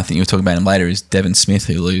you were talking about him later. Is Devon Smith,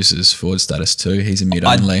 who loses forward status too. He's a mid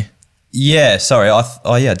only. Yeah, sorry.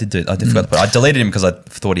 I did do it. I did forgot to put it. I deleted him because I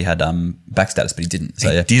thought he had back status, but he didn't.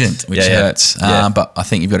 So, he didn't, which hurts. But I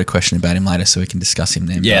think you've got a question about him later, so we can discuss him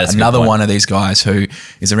then. Yeah, another one of these guys who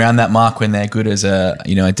is around that mark when they're good as a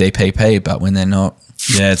DPP, but when they're not.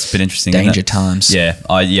 Yeah, it's a bit interesting. Danger times. Yeah,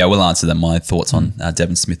 we'll answer my thoughts on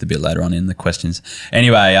Devon Smith a bit later on in the questions.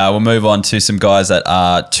 Anyway, we'll move on to some guys that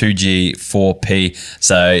are 2G, 4P.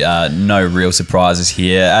 So no real surprises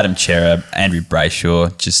here. Adam Cherub, Andrew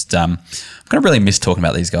Brayshaw. Just I'm going to really miss talking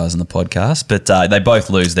about these guys on the podcast, but they both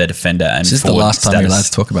lose their defender and this is the last time you're allowed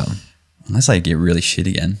to talk about them. Unless they get really shit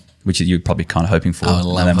again. which you're probably kind of hoping for. I would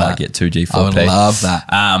love they might that. get 2G, 4P. I would love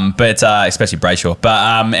that. But especially Brayshaw.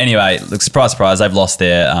 But anyway, look, surprise, surprise, they've lost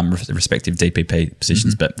their respective DPP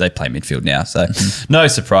positions, but they play midfield now. So no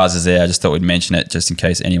surprises there. I just thought we'd mention it just in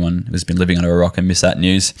case anyone has been living under a rock and missed that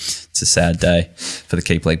news. It's a sad day for the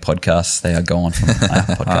Keep League podcast. They are gone from our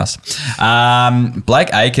podcast. Blake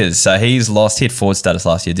Acres, so he had forward status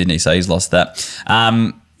last year, didn't he? So he's lost that.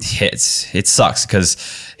 It sucks because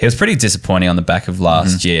he was pretty disappointing on the back of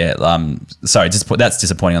last year. That's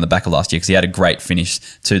disappointing on the back of last year because he had a great finish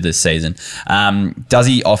to this season. Does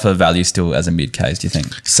he offer value still as a mid-case, do you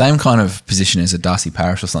think? Same kind of position as a Darcy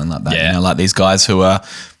Parish or something like that. Yeah. You know, like these guys who are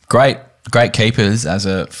great keepers as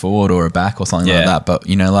a forward or a back or something like that. But,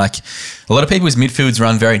 you know, like a lot of people's midfields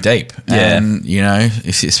run very deep. Yeah. And, you know,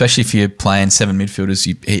 especially if you're playing 7 midfielders,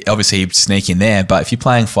 obviously he'd sneak in there. But if you're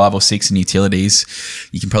playing 5 or 6 in utilities,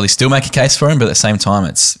 you can probably still make a case for him. But at the same time,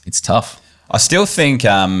 it's tough. I still think,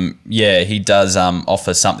 he does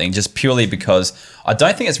offer something just purely because I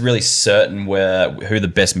don't think it's really certain who the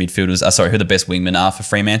best who the best wingmen are for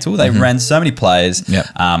Fremantle. They ran so many players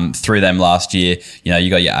through them last year. You know,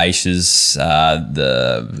 you got your Aishes,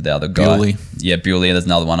 the other guy. Bewley. Yeah, Bewley. There's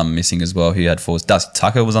another one I'm missing as well who had forwards. Dusty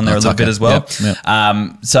Tucker was on there a little bit as well. Yep.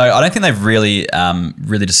 So I don't think they've really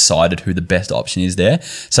decided who the best option is there.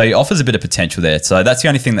 So he offers a bit of potential there. So that's the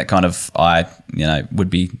only thing that kind of I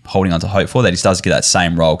would be holding on to hope for, that he does get that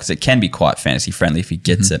same role because it can be quite fantasy friendly if he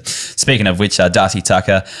gets it. Speaking of which, Darcy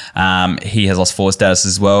Tucker, he has lost forward status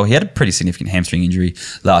as well. He had a pretty significant hamstring injury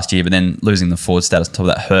last year, but then losing the forward status on top of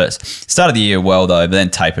that hurts. Started the year well though, but then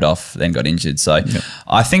tapered off, then got injured. So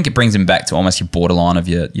I think it brings him back to almost your borderline of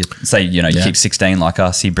your say, you keep 16 like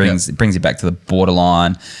us. He brings you back to the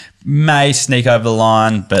borderline. May sneak over the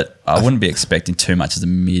line, but I wouldn't be expecting too much as a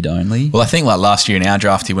mid only. Well, I think like last year in our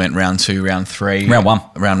draft, he went round 2, round 3. Round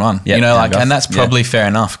one. Yeah, and that's probably fair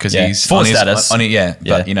enough because he's full status.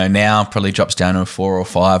 But, now probably drops down to a 4 or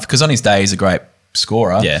 5 because on his day he's a great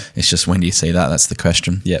scorer. Yeah. It's just when do you see that? That's the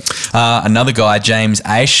question. Yep. Another guy, James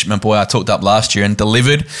Aish, my boy I talked up last year and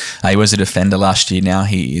delivered. He was a defender last year. Now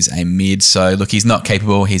he is a mid. So look, he's not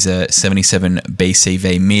capable. He's a 77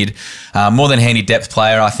 BCV mid. More than handy depth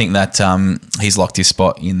player. I think that he's locked his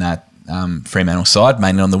spot in that Fremantle side,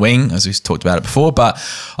 mainly on the wing, as we've talked about it before. But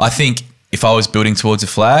I think if I was building towards a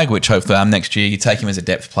flag, which hopefully I am next year, you take him as a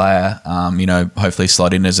depth player, hopefully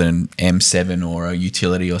slot in as an M7 or a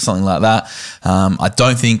utility or something like that. I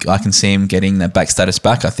don't think I can see him getting that back status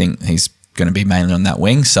back. I think he's going to be mainly on that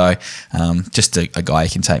wing. So just a guy you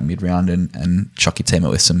can take mid-round and chuck your team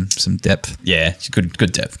out with some depth. Yeah,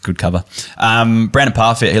 good depth, good cover. Brandon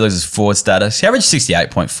Parfitt, he loses forward status. He averaged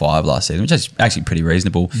 68.5 last season, which is actually pretty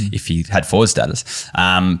reasonable if he had forward status.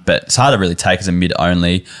 But it's hard to really take as a mid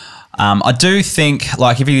only. I do think,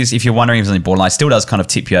 like, if you're wondering if he's on the borderline, it still does kind of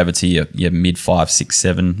tip you over to your mid 5, 6,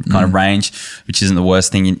 7 kind of range, which isn't the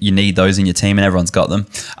worst thing. You need those in your team, and everyone's got them.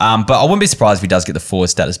 But I wouldn't be surprised if he does get the forward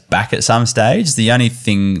status back at some stage. The only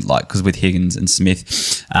thing, like, because with Higgins and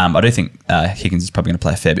Smith, I do think Higgins is probably going to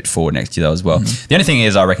play a fair bit forward next year though as well. The only thing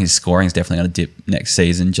is, I reckon his scoring is definitely going to dip next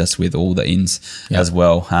season, just with all the ins as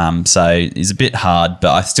well. So it's a bit hard,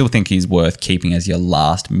 but I still think he's worth keeping as your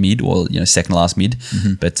last mid or second last mid.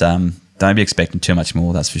 But don't be expecting too much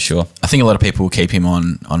more, that's for sure. I think a lot of people will keep him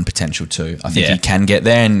on potential too. I think he can get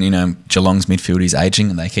there, and Geelong's midfield is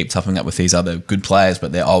aging, and they keep topping up with these other good players,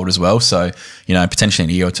 but they're old as well. So potentially in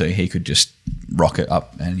a year or two, he could just rock it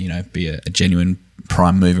up and be a genuine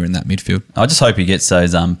prime mover in that midfield. I just hope he gets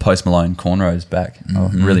those Post Malone cornrows back. I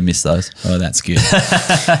really miss those. Oh, that's good.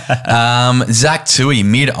 Zach Tui,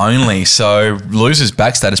 mid only, so loses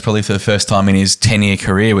back status probably for the first time in his 10-year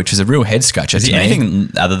career, which is a real head scratcher. Is he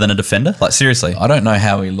anything other than a defender? Like, seriously? I don't know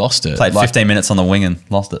how he lost it. Played 15 minutes on the wing and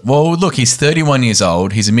lost it. Well, look, he's 31 years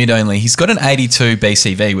old. He's a mid only. He's got an 82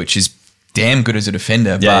 BCV, which is damn good as a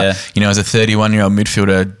defender. But as a 31-year-old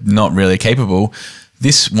midfielder, not really capable.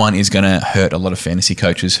 This one is going to hurt a lot of fantasy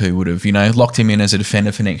coaches who would have, locked him in as a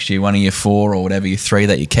defender for next year, one of your 4 or whatever, your 3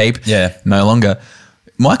 that you keep. Yeah. No longer.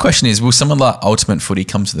 My question is, will someone like Ultimate Footy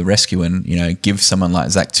come to the rescue and, give someone like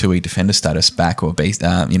Zach Tui defender status back or,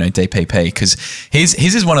 DPP? Because his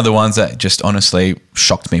is one of the ones that just honestly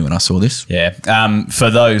shocked me when I saw this. Yeah.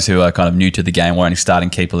 For those who are kind of new to the game, we're only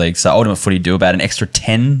starting Keeper League. So Ultimate Footy do about an extra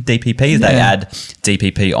 10 DPPs. They add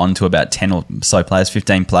DPP onto about 10 or so players,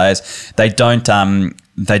 15 players. They don't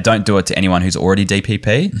do it to anyone who's already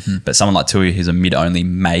DPP, but someone like Tui, who's a mid-only,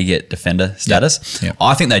 may get defender status. Yep.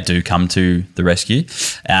 I think they do come to the rescue.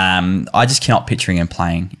 I just cannot picturing him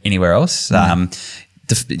playing anywhere else.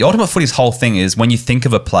 The Ultimate Footy's whole thing is when you think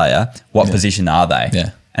of a player, what position are they?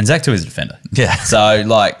 Yeah. And Zach too is a defender. Yeah. So,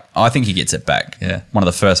 like, I think he gets it back. Yeah. One of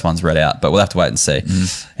the first ones read out, but we'll have to wait and see.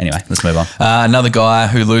 Anyway, let's move on. Another guy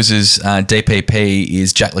who loses DPP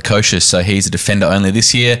is Jack Lukosius. So he's a defender only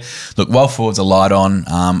this year. Look, while forwards are light on,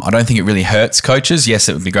 I don't think it really hurts coaches. Yes,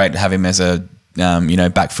 it would be great to have him as a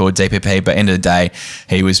back forward DPP, but end of the day,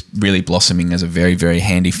 he was really blossoming as a very, very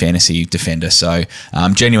handy fantasy defender. So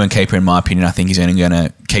genuine keeper in my opinion. I think he's only going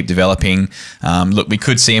to keep developing. Look, we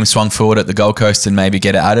could see him swung forward at the Gold Coast and maybe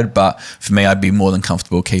get it added, but for me, I'd be more than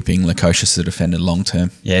comfortable keeping Lukosius as a defender long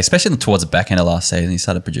term. Yeah, especially towards the back end of last season, he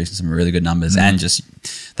started producing some really good numbers, and just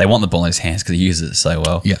they want the ball in his hands because he uses it so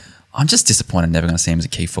well. Yeah. I'm just disappointed never going to see him as a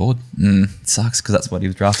key forward. It sucks because that's what he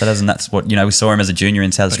was drafted as, and that's what, we saw him as a junior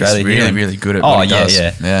in South Australia. He's really, really good at what he does.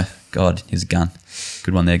 Yeah. God, he's a gun.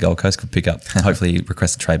 Good one there, Gold Coast could pick up. Hopefully he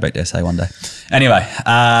requests a trade back to SA one day. Anyway,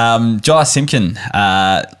 Jai Simpkin,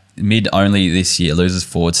 mid only this year, loses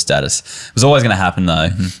forward status. It was always going to happen though.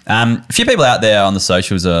 A few people out there on the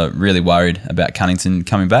socials are really worried about Cunnington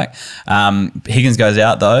coming back. Higgins goes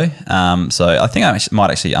out though, so I think I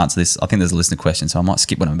might actually answer this. I think there's a listener question, so I might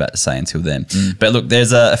skip what I'm about to say until then. But look,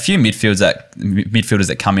 there's a few midfielders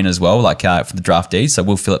that come in as well, like for the draftees, so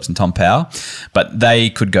Will Phillips and Tom Powell, but they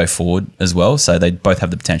could go forward as well, so they both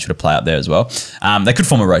have the potential to play up there as well. They could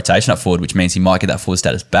form a rotation up forward, which means he might get that forward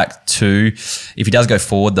status back too. If he does go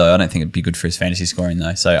forward though, I don't think it'd be good for his fantasy scoring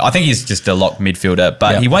though. So I think he's just a locked midfielder,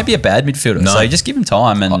 but he won't be a bad midfielder. No. So just give him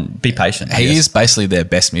time and be patient. He is basically their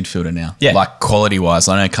best midfielder now. Yeah. Like quality wise.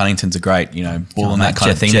 I know Cunnington's a great, ball and that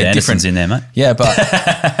kind of thing. They're different in there, mate. Yeah,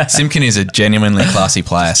 but Simpkin is a genuinely classy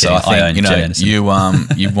player. So I think, you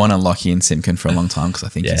want to lock in Simpkin for a long time because I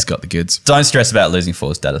think he's got the goods. Don't stress about losing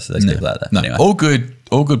forward status to those people out there. No, anyway.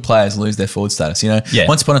 All good players lose their forward status.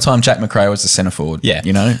 Once upon a time, Jack McRae was the centre forward. Yeah,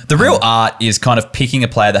 the real art is kind of picking a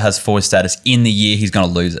player that has forward status in the year he's going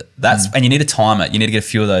to lose it. And you need to time it. You need to get a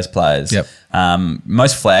few of those players. Yep.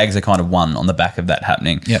 Most flags are kind of won on the back of that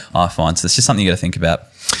happening. Yep. I find so. It's just something you got to think about.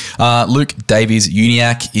 Luke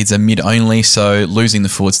Davies-Uniacke is a mid only, so losing the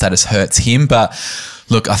forward status hurts him, but.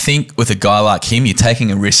 Look, I think with a guy like him, you're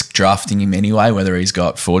taking a risk drafting him anyway, whether he's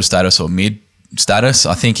got forward status or mid status.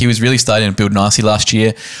 I think he was really starting to build nicely last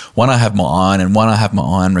year. One I have my eye on, and one I have my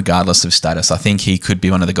eye on regardless of status. I think he could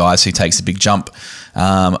be one of the guys who takes a big jump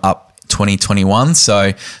up 2021.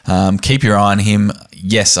 So keep your eye on him.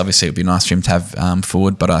 Yes, obviously it would be nice for him to have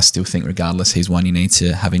forward, but I still think regardless, he's one you need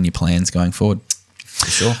to have in your plans going forward. For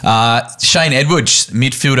sure. Shane Edwards,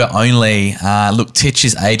 midfielder only. Look, Titch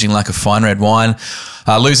is aging like a fine red wine.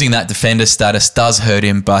 Losing that defender status does hurt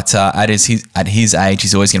him, but at his age,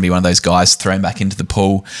 he's always going to be one of those guys thrown back into the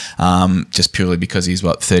pool, just purely because he's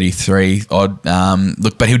 33 odd.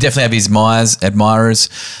 But he'll definitely have his admirers,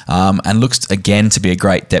 and looks again to be a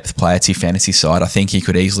great depth player to your fantasy side. I think he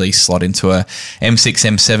could easily slot into a M6,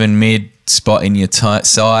 M7 mid spot in your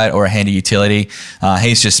side or a handy utility.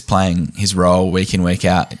 He's just playing his role week in, week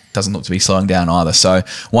out. It doesn't look to be slowing down either. So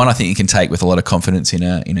one I think you can take with a lot of confidence in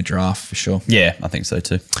a draft for sure. Yeah, I think so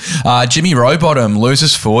too. Jimmy Rowbottom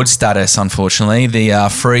loses forward status, unfortunately. The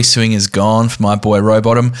free swing is gone for my boy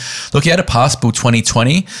Rowbottom. Look, he had a passable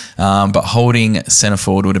 2020, but holding centre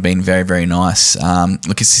forward would have been very, very nice.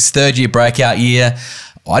 Look, it's his third year breakout year.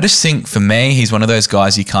 I just think for me, he's one of those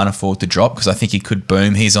guys you can't afford to drop because I think he could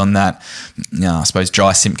boom. He's on that, I suppose,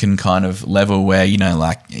 Jai Simpkin kind of level where,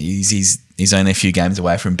 he's only a few games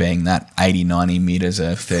away from being that 80, 90 mid as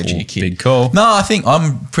a third-year kid. Big call. No, I think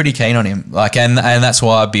I'm pretty keen on him. And that's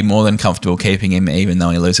why I'd be more than comfortable keeping him even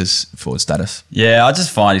though he loses forward status. Yeah, I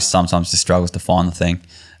just find he sometimes just struggles to find the thing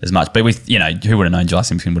as much. But with, who would have known Jai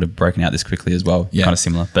Simpkin would have broken out this quickly as well. Yeah. Kind of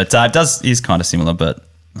similar. But is kind of similar, but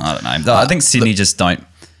I don't know. I think Sydney just don't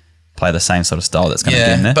play the same sort of style that's going to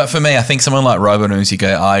get in there. But for me, I think someone like Rowbottom, you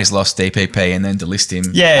go, he's lost DPP and then delist him.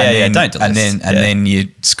 Don't delist. And then you're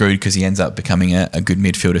screwed because he ends up becoming a good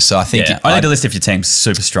midfielder. So I think only delist if your team's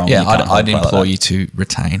super strong. Yeah, I'd implore you to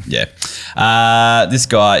retain. Yeah. This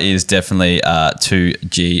guy is definitely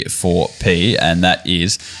 2G4P, and that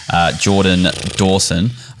is Jordan Dawson.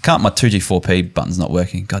 My 2G4P button's not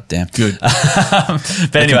working. God damn. Good.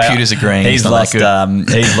 But anyway, computer's agreeing. He's lost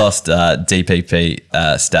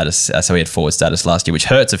DPP status. So he had forward status last year, which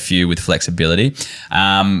hurts a few with flexibility.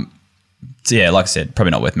 So yeah, like I said, probably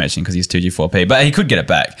not worth mentioning because he's 2G4P, but he could get it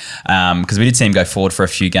back because we did see him go forward for a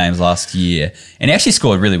few games last year, and he actually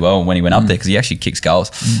scored really well when he went up there because he actually kicks goals.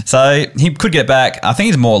 So he could get it back. I think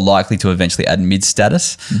he's more likely to eventually add mid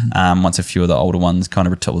status once a few of the older ones kind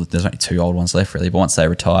of retire. Well, there's only 2 old ones left really, but once they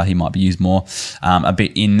retire, he might be used more a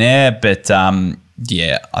bit in there. But I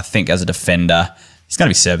think as a defender, he's going to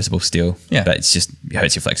be serviceable still. Yeah, but it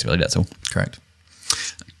hurts your flexibility. That's all. Correct.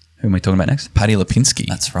 Who am I talking about next? Paddy Lipinski.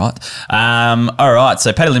 That's right. All right.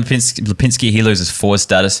 So Paddy Lipinski, he loses forward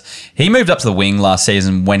status. He moved up to the wing last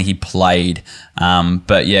season when he played.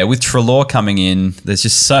 But yeah, with Treloar coming in, there's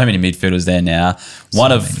just so many midfielders there now.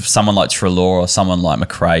 Someone like Treloar or someone like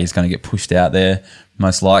McRae is going to get pushed out there,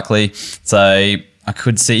 most likely. So you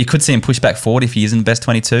could see him push back forward if he is in the best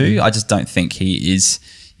 22. I just don't think he is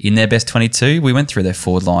in their best 22. We went through their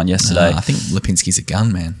forward line yesterday. I think Lipinski's a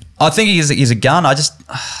gun, man. I think he's a gun. I just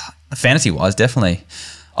fantasy-wise, definitely.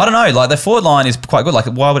 I don't know. Like, the forward line is quite good. Like,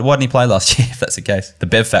 why didn't he play last year if that's the case? The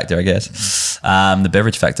Bev factor, I guess. The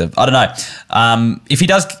beverage factor. I don't know. If he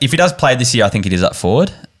does play this year, I think it is up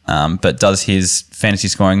forward. But does his fantasy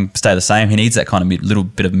scoring stay the same? He needs that kind of little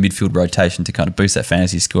bit of midfield rotation to kind of boost that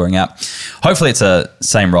fantasy scoring up. Hopefully it's the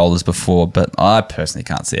same role as before, but I personally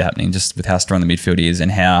can't see it happening just with how strong the midfield is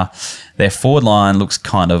and how their forward line looks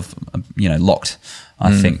kind of, locked,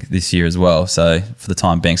 I think, this year as well. So for the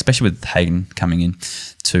time being, especially with Hagen coming in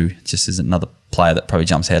too, just as another player that probably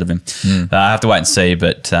jumps ahead of him. I have to wait and see,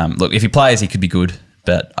 but look, if he plays, he could be good.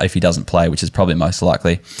 But if he doesn't play, which is probably most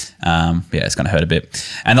likely, it's going to hurt a bit.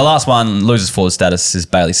 And the last one, loses forward status, is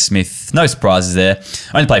Bailey Smith. No surprises there.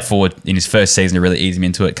 Only played forward in his first season to really ease him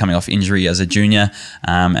into it, coming off injury as a junior,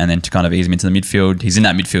 and then to kind of ease him into the midfield. He's in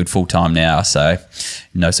that midfield full time now, so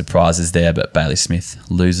no surprises there. But Bailey Smith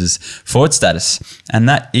loses forward status, and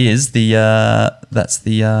that is the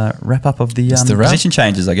wrap up of the position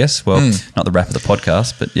changes, I guess. Well, not the wrap of the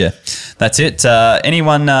podcast, but yeah, that's it.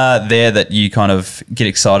 Anyone there that you kind of get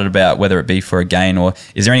excited about, whether it be for a gain, or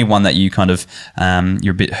is there anyone that you kind of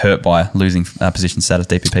you're a bit hurt by losing position status,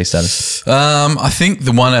 DPP status? I think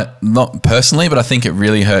the one, not personally, but I think it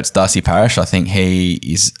really hurts Darcy Parish. I think he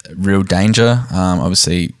is real danger.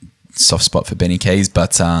 Obviously, soft spot for Benny Keys,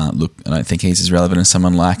 but look, I don't think he's as relevant as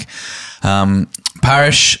someone like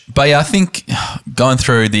Parish. But yeah, I think going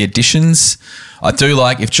through the additions, I do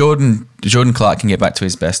like if Jordan Clark can get back to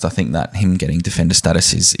his best. I think that him getting defender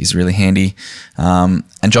status is really handy.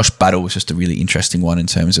 And Josh Battle was just a really interesting one in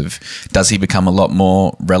terms of, does he become a lot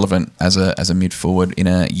more relevant as a mid forward in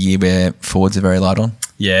a year where forwards are very light on?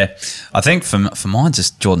 Yeah, I think for mine,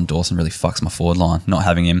 just Jordan Dawson really fucks my forward line, not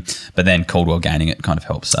having him, but then Caldwell gaining it kind of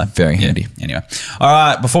helps. So very handy. Anyway, all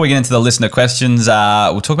right, before we get into the listener questions,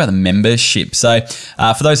 we'll talk about the membership. So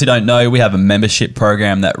for those who don't know, we have a membership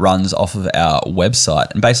program that runs off of our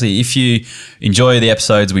website. And basically, if you enjoy the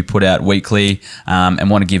episodes we put out weekly and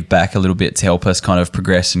want to give back a little bit to help us kind of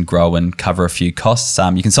progress and grow and cover a few costs,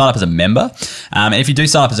 you can sign up as a member. And if you do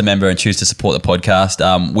sign up as a member and choose to support the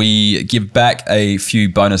podcast, we give back a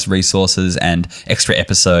few bonus resources and extra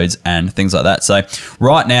episodes and things like that. So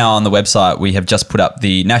right now on the website, we have just put up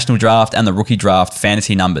the national draft and the rookie draft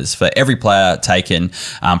fantasy numbers for every player taken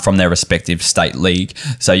from their respective state league.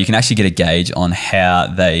 So you can actually get a gauge on how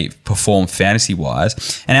they perform fantasy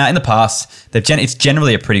wise. And now in the past, it's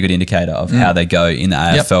generally a pretty good indicator of how they go in the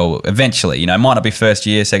AFL eventually. It might not be first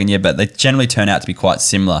year, second year, but they generally turn out to be quite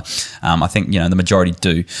similar. I think, the majority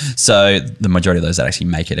do. So the majority of those that actually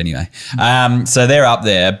make it anyway. So they're up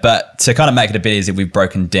there, but to kind of make it a bit easier, we've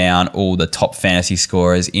broken down all the top fantasy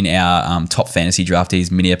scorers in our top fantasy draftees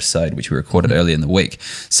mini episode, which we recorded earlier in the week.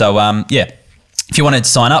 So if you wanted to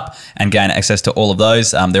sign up and gain access to all of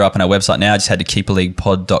those, they're up on our website now. Just head to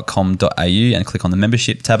keeperleaguepod.com.au and click on the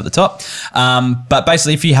membership tab at the top. But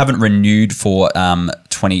basically, if you haven't renewed for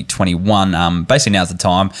 2021, basically now's the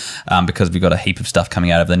time because we've got a heap of stuff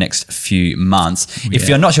coming out over the next few months. If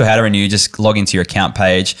you're not sure how to renew, just log into your account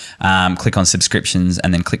page, click on subscriptions,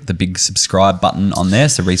 and then click the big subscribe button on there.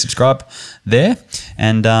 So resubscribe there.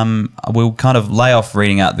 And we'll kind of lay off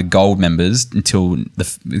reading out the gold members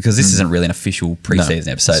because this isn't really an official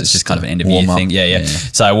pre-season episode. It's just kind of an end of year thing. Yeah.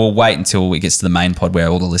 So we'll wait until it gets to the main pod where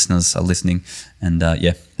all the listeners are listening. And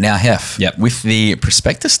Now, Hef, with the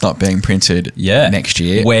prospectus not being printed next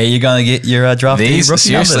year, where are you going to get your draftees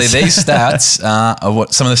rookie numbers? These stats are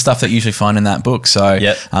what some of the stuff that you usually find in that book. So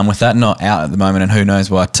with that not out at the moment, and who knows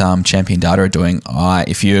what Champion Data are doing,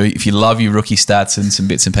 if you love your rookie stats and some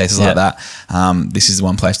bits and pieces like that, this is the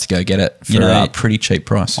one place to go get it for a pretty cheap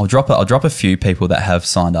price. I'll drop a few people that have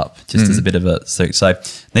signed up just as a bit of a suit. So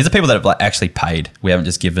these are people that have actually paid. We haven't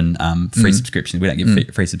just given free subscriptions. We don't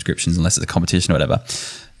give free subscriptions unless it's a competition or whatever.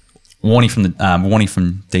 Warning from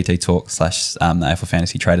DT Talk / the AFL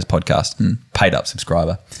Fantasy Traders podcast. Paid up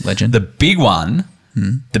subscriber. Legend. The big one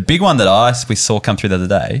that we saw come through the other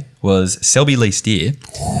day was Selby Lee Steer,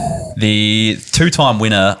 the 2-time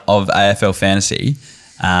winner of AFL Fantasy,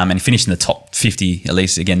 and he finished in the top 50 at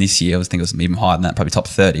least again this year. I think it was even higher than that, probably top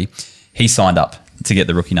 30. He signed up to get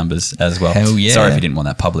the rookie numbers as well. Hell yeah. Sorry if you didn't want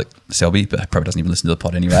that public, Selby, but probably doesn't even listen to the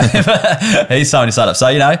pod anyway. He's someone who started up. So,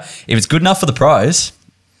 if it's good enough for the pros,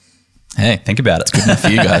 Hey, think about it. good enough for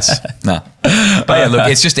you guys. No. But yeah, look,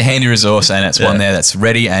 it's just a handy resource and it's one there that's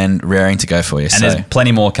ready and raring to go for you. And there's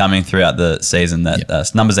plenty more coming throughout the season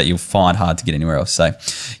that numbers that you'll find hard to get anywhere else. So,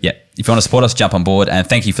 yeah, if you want to support us, jump on board. And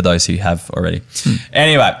thank you for those who have already.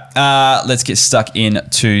 Anyway, let's get stuck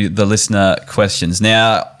into the listener questions.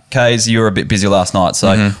 Now, Kays, you were a bit busy last night,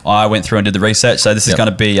 so I went through and did the research. So this is going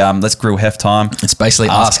to be Let's Grill Hef time. It's basically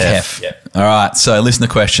Ask Hef. Yep. All right, so listener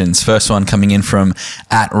questions. First one coming in from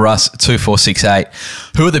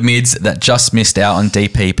 @Russ2468. Who are the mids that just missed out on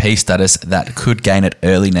DPP status that could gain it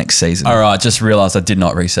early next season? All right, just realised I did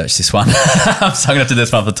not research this one. So I'm going to have to do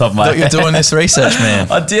this one off the top of my head. You're doing this research, man.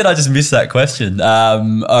 I did. I just missed that question. All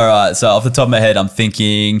right. So off the top of my head, I'm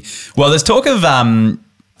thinking, well, there's talk of,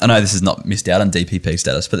 I know this is not missed out on DPP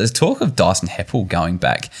status, but there's talk of Dyson Heppel going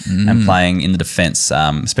back and playing in the defence,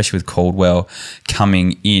 especially with Caldwell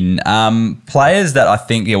coming in. Players that I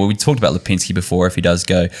think, we talked about Lipinski before. If he does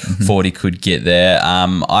go forward, he could get there.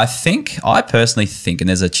 I personally think, and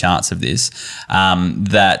there's a chance of this,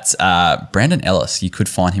 that Brandon Ellis, you could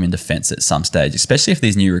find him in defence at some stage, especially if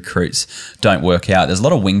these new recruits don't work out. There's a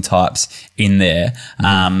lot of wing types in there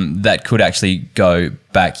that could actually go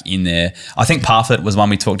back in there. I think Parfitt was one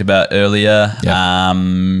we talked about earlier. Yep. I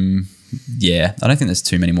don't think there's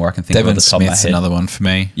too many more I can think of Devon off the top of my Smith's head. another one for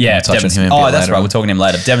me. Yeah, We'll touch Devon on him a Smith. bit Oh, that's later right. on. We're talking to him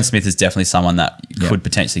later. Devon Smith is definitely someone that could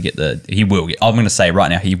potentially get he will get, I'm going to say right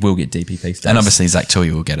now, he will get DPP status. And obviously Zach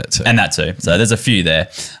Tui will get it too. And that too. So there's a few there.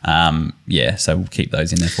 So we'll keep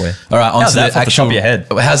those in there for you. All right, on How's to that the off the top actual. of your head?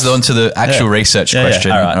 How's on to the actual research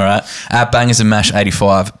question? All right. All right. At Bangers and Mash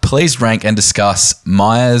 85, please rank and discuss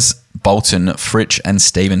Myers, Bolton, Fritsch, and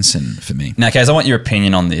Stevenson for me. Now, Kaz, I want your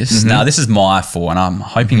opinion on this. Now, this is my four, and I'm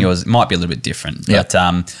hoping yours might be a little bit different. But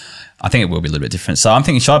I think it will be a little bit different. So I'm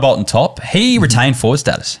thinking Shai Bolton top. He retained forward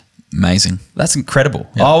status. Amazing. That's incredible.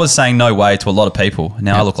 I was saying no way to a lot of people.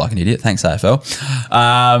 Now I look like an idiot. Thanks, AFL.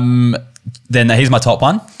 Then he's my top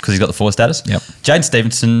one because he's got the forward status. Yep. Jaden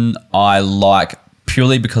Stevenson, I like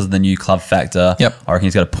purely because of the new club factor. Yep. I reckon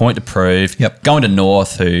he's got a point to prove. Yep. Going to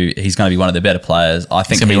North, who he's going to be one of the better players. I think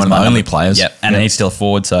He's gonna be one of my the only number- players. Yep. And he's still a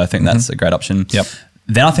forward, so I think that's a great option. Yep.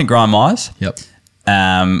 Then I think Ryan Myers. Yep.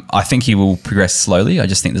 I think he will progress slowly. I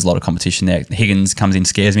just think there's a lot of competition there. Higgins comes in,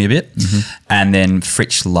 scares me a bit. And then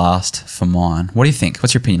Fritsch last for mine. What do you think?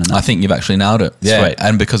 What's your opinion on that? I think you've actually nailed it. Yeah. Sweet.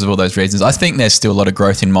 And because of all those reasons, I think there's still a lot of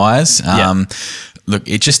growth in Myers. Look,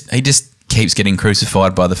 he just keeps getting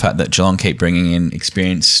crucified by the fact that Geelong keep bringing in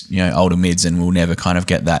experienced, older mids and will never kind of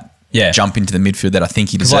get that jump into the midfield that I think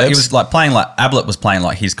he deserves. He was playing like Ablett was playing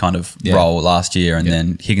like his kind of role last year, and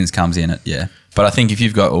then Higgins comes in at But I think if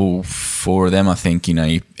you've got all four of them, I think,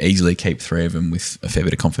 you easily keep three of them with a fair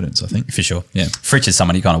bit of confidence, I think. for sure. Yeah. Fritsch is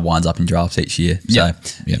someone who kind of winds up in drafts each year, so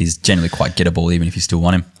he's generally quite gettable even if you still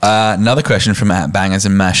want him. Another question from Bangers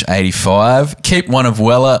and Mash 85. Keep one of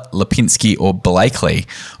Weller, Lipinski or Blakely.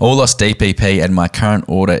 All lost DPP and my current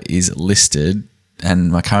order is listed.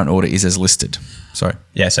 And my current order is as listed. Sorry.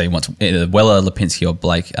 Yeah, so he wants either Weller, Lipinski, or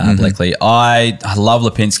Blakely. I love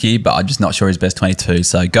Lipinski, but I'm just not sure he's best 22.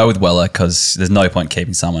 So go with Weller because there's no point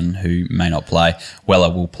keeping someone who may not play.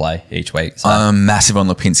 Weller will play each week. So. I'm massive on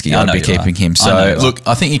Lipinski. I I'd know be you keeping are. him. So, look,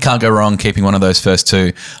 I think you can't go wrong keeping one of those first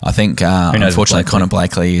two. I think, unfortunately, Connor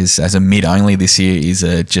Blakely is, as a mid only this year, is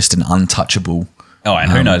just an untouchable. Oh,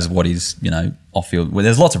 and who knows what he's, off field. Well,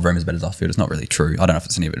 there's lots of rumours about his off field. It's not really true. I don't know if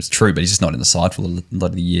it's any of it. It's true, but he's just not in the side for a lot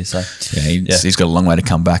of the year. So He's got a long way to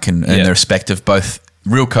come back and earn the respect of both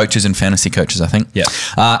real coaches and fantasy coaches, I think. Yeah.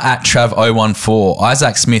 At Trav014,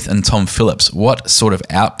 Isaac Smith and Tom Phillips, what sort of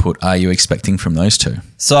output are you expecting from those two?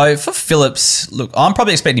 So for Phillips, look, I'm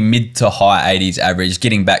probably expecting mid to high 80s average,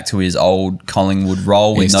 getting back to his old Collingwood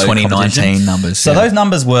role with His no 2019 competition. numbers. So those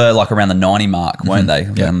numbers were like around the 90 mark, weren't they?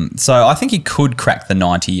 Yeah. So I think he could crack the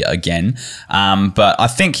 90 again, but I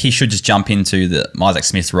think he should just jump into the Isaac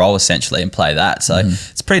Smith's role essentially and play that. So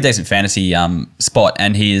it's a pretty decent fantasy spot,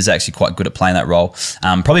 and he is actually quite good at playing that role.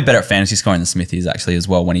 Probably better at fantasy scoring than Smith is actually as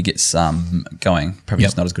well when he gets going. Probably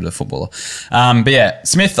just not as good a footballer. But yeah,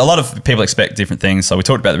 Smith, a lot of people expect different things. So we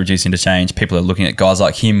talked about the reduced interchange. People are looking at guys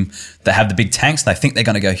like him that have the big tanks. They think they're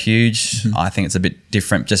going to go huge. I think it's a bit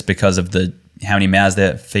different just because of how many mouths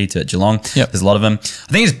they feed to at Geelong. There's a lot of them.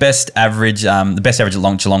 I think his best average, the best average at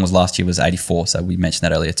Geelong was last year was 84. So we mentioned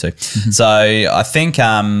that earlier too. So I think,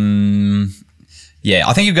 I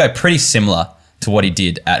think you'd go pretty similar to what he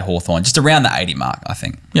did at Hawthorn, just around the 80 mark, I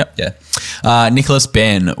think. Yep. Yeah. Nicholas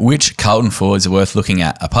Ben, which Carlton forwards are worth looking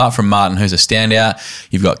at? Apart from Martin, who's a standout,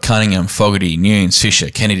 you've got Cunningham, Fogarty, Nunes, Fisher,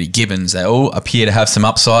 Kennedy, Gibbons. They all appear to have some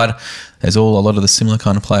upside. There's a lot of the similar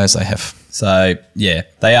kind of players they have. So, yeah,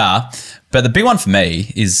 they are. But the big one for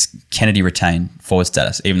me is Kennedy retained forward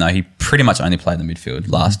status, even though he pretty much only played in the midfield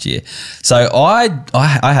last year. So I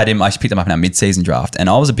had him, I picked him up in our mid-season draft, and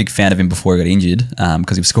I was a big fan of him before he got injured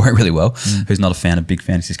because he was scoring really well. Who's not a fan of big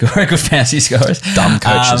fantasy scorers, good fantasy scorers? Dumb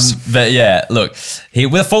coaches. But yeah, look, he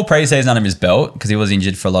with a full preseason under his belt, because he was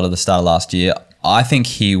injured for a lot of the start of last year, I think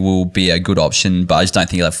he will be a good option, but I just don't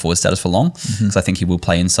think he'll have forward status for long because I think he will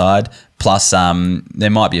play inside. Plus, there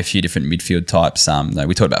might be a few different midfield types.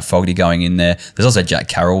 We talked about Fogarty going in there. There's also Jack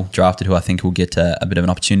Carroll drafted, who I think will get a bit of an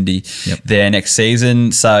opportunity there next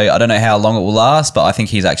season. So I don't know how long it will last, but I think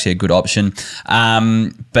he's actually a good option.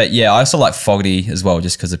 But yeah, I also like Fogarty as well,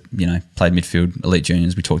 just because played midfield, elite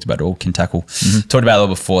juniors. We talked about it all, can tackle. Talked about it all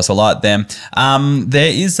before, so I like them.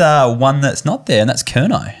 There is one that's not there, and that's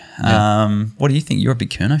Curnow. What do you think? You're a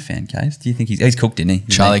big Curnow fan, Case. Do you think he's cooked, didn't he?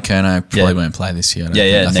 Charlie Curnow probably won't play this year.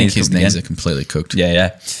 I think his knees are completely cooked.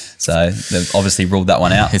 Yeah. So they've obviously ruled that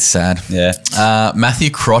one out. It's sad. Yeah.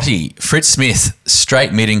 Matthew Crotty, Fritz Smith,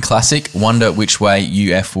 straight mid in classic. Wonder which way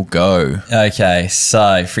UF will go. Okay,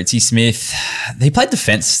 so Fritzy Smith, he played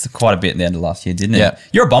defence quite a bit in the end of last year, didn't he? Yeah.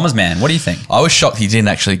 You're a Bombers man. What do you think? I was shocked he didn't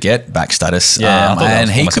actually get back status. Yeah, and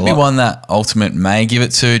he could be one that Ultimate may give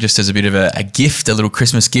it to, just as a bit of a gift, a little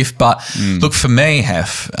Christmas gift. But look, for me,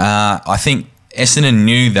 Hef, I think Essendon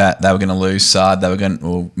knew that they were going to lose Saad.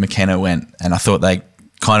 McKenna went, and I thought they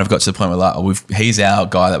kind of got to the point where he's our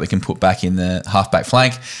guy that we can put back in the halfback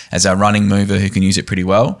flank as our running mover who can use it pretty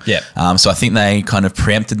well. Yeah. So I think they kind of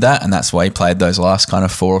preempted that, and that's why he played those last kind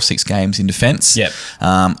of 4 or 6 games in defence. Yep.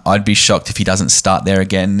 I'd be shocked if he doesn't start there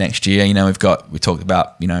again next year. We talked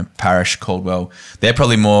about Parrish, Caldwell. They're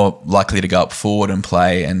probably more likely to go up forward and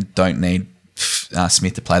play and don't need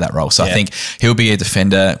Smith to play that role. So I think he'll be a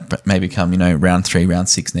defender, maybe come round 3, round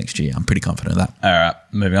 6 next year. I'm pretty confident of that. All right,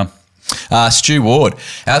 moving on. Stu Ward,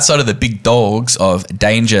 outside of the big dogs of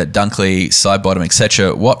Danger, Dunkley, Sidebottom,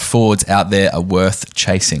 etc., what forwards out there are worth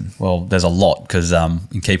chasing? Well, there's a lot because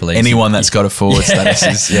in keeper leagues, anyone that's got a forward status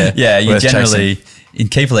is you generally chasing. In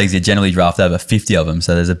keeper leagues, you generally draft over 50 of them.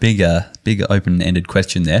 So there's a big open-ended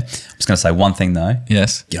question there. I'm just going to say one thing though.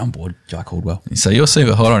 Yes, get on board, Jai Caldwell. So you're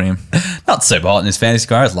super hot on him. Not super hot in his fantasy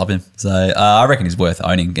score. I just love him. So I reckon he's worth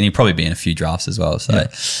owning, and he'll probably be in a few drafts as well. So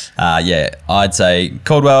I'd say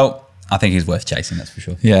Caldwell. I think he's worth chasing, that's for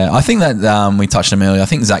sure. Yeah, I think that we touched on him earlier. I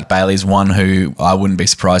think Zach Bailey's one who I wouldn't be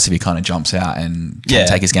surprised if he kind of jumps out and can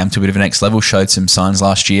take his game to a bit of a next level. Showed some signs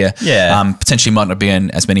last year. Yeah. Potentially might not be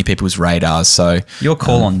on as many people's radars. So your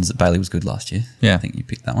call on Bailey was good last year. Yeah. I think you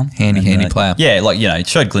picked that one. Handy player. Yeah, it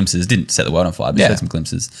showed glimpses. Didn't set the world on fire, but showed some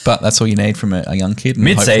glimpses. But that's all you need from a young kid.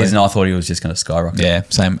 Mid-season, I thought he was just going to skyrocket. Yeah,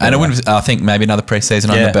 same. And I think maybe another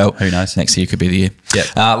pre-season under the belt. Who knows? Next year could be the year.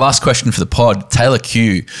 Yep. Last question for the pod. Taylor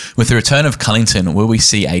Q. With the return of Cullington, will we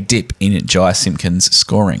see a dip in Jai Simpkins'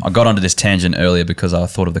 scoring? I got onto this tangent earlier because I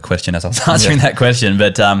thought of the question as I was answering that question.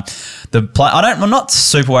 But I'm not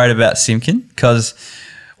super worried about Simpkin because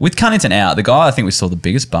with Cunnington out, the guy I think we saw the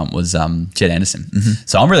biggest bump was Jed Anderson.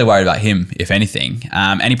 So I'm really worried about him, if anything.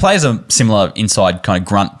 And he plays a similar inside kind of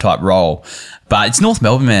grunt type role. But it's North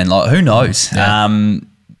Melbourne, man. Like, who knows? Yeah.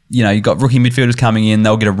 You've got rookie midfielders coming in.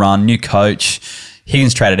 They'll get a run. New coach.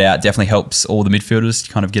 Higgins traded out. Definitely helps all the midfielders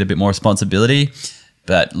to kind of get a bit more responsibility.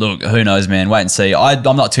 But look, who knows, man? Wait and see.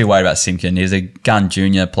 I'm not too worried about Simpkin. He's a gun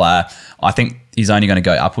junior player. I think he's only going to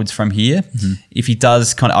go upwards from here. If he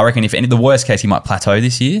does I reckon if the worst case, he might plateau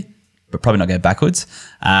this year, but probably not go backwards.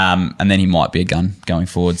 And then he might be a gun going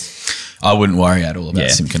forwards. I wouldn't worry at all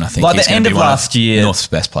about Simpkin. I think like he's the end of last year, North's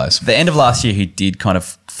best players. The end of last year, he did kind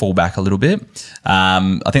of fall back a little bit.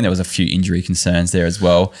 I think there was a few injury concerns there as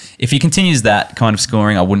well. If he continues that kind of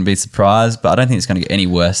scoring, I wouldn't be surprised, but I don't think it's going to get any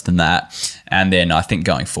worse than that. And then I think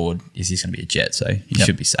going forward, he's going to be a Jet, so he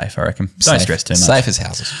should be safe, I reckon. Don't stress too much. Safe as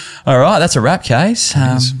houses. All right, that's a wrap, Case.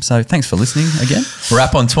 So thanks for listening again.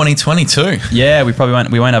 Wrap on 2022. Yeah, we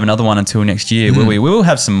won't have another one until next year, will we? We will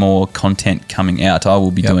have some more content coming out. I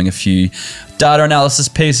will be doing a few data analysis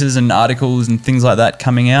pieces and articles and things like that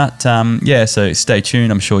coming out. So stay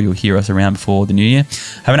tuned. I'm sure you'll hear us around before the new year.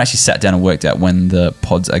 Haven't actually sat down and worked out when the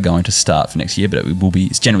pods are going to start for next year, but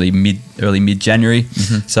it's generally early mid-January.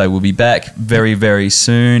 So we'll be back very, very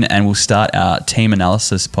soon, and we'll start our team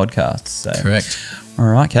analysis podcast. So correct. All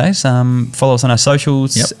right, Case. Follow us on our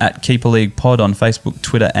socials Yep. at Keeper League Pod on Facebook,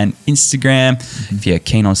 Twitter, and Instagram. If you're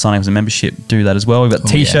keen on signing up as a membership, do that as well. We've got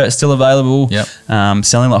T-shirts still available. Yep.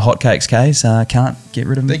 Selling like hotcakes, Case. Can't get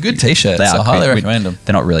rid of them. They're good T-shirts. They are. I highly recommend them.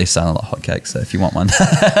 They're not really selling like hotcakes, so if you want one.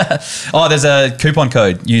 Oh, there's a coupon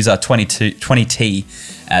code. Use 20T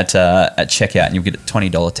at checkout, and you'll get a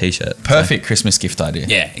 $20 T-shirt. Perfect Christmas gift idea.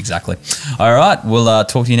 Yeah, exactly. All right, we'll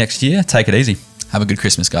talk to you next year. Take it easy. Have a good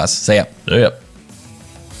Christmas, guys. See ya. See ya.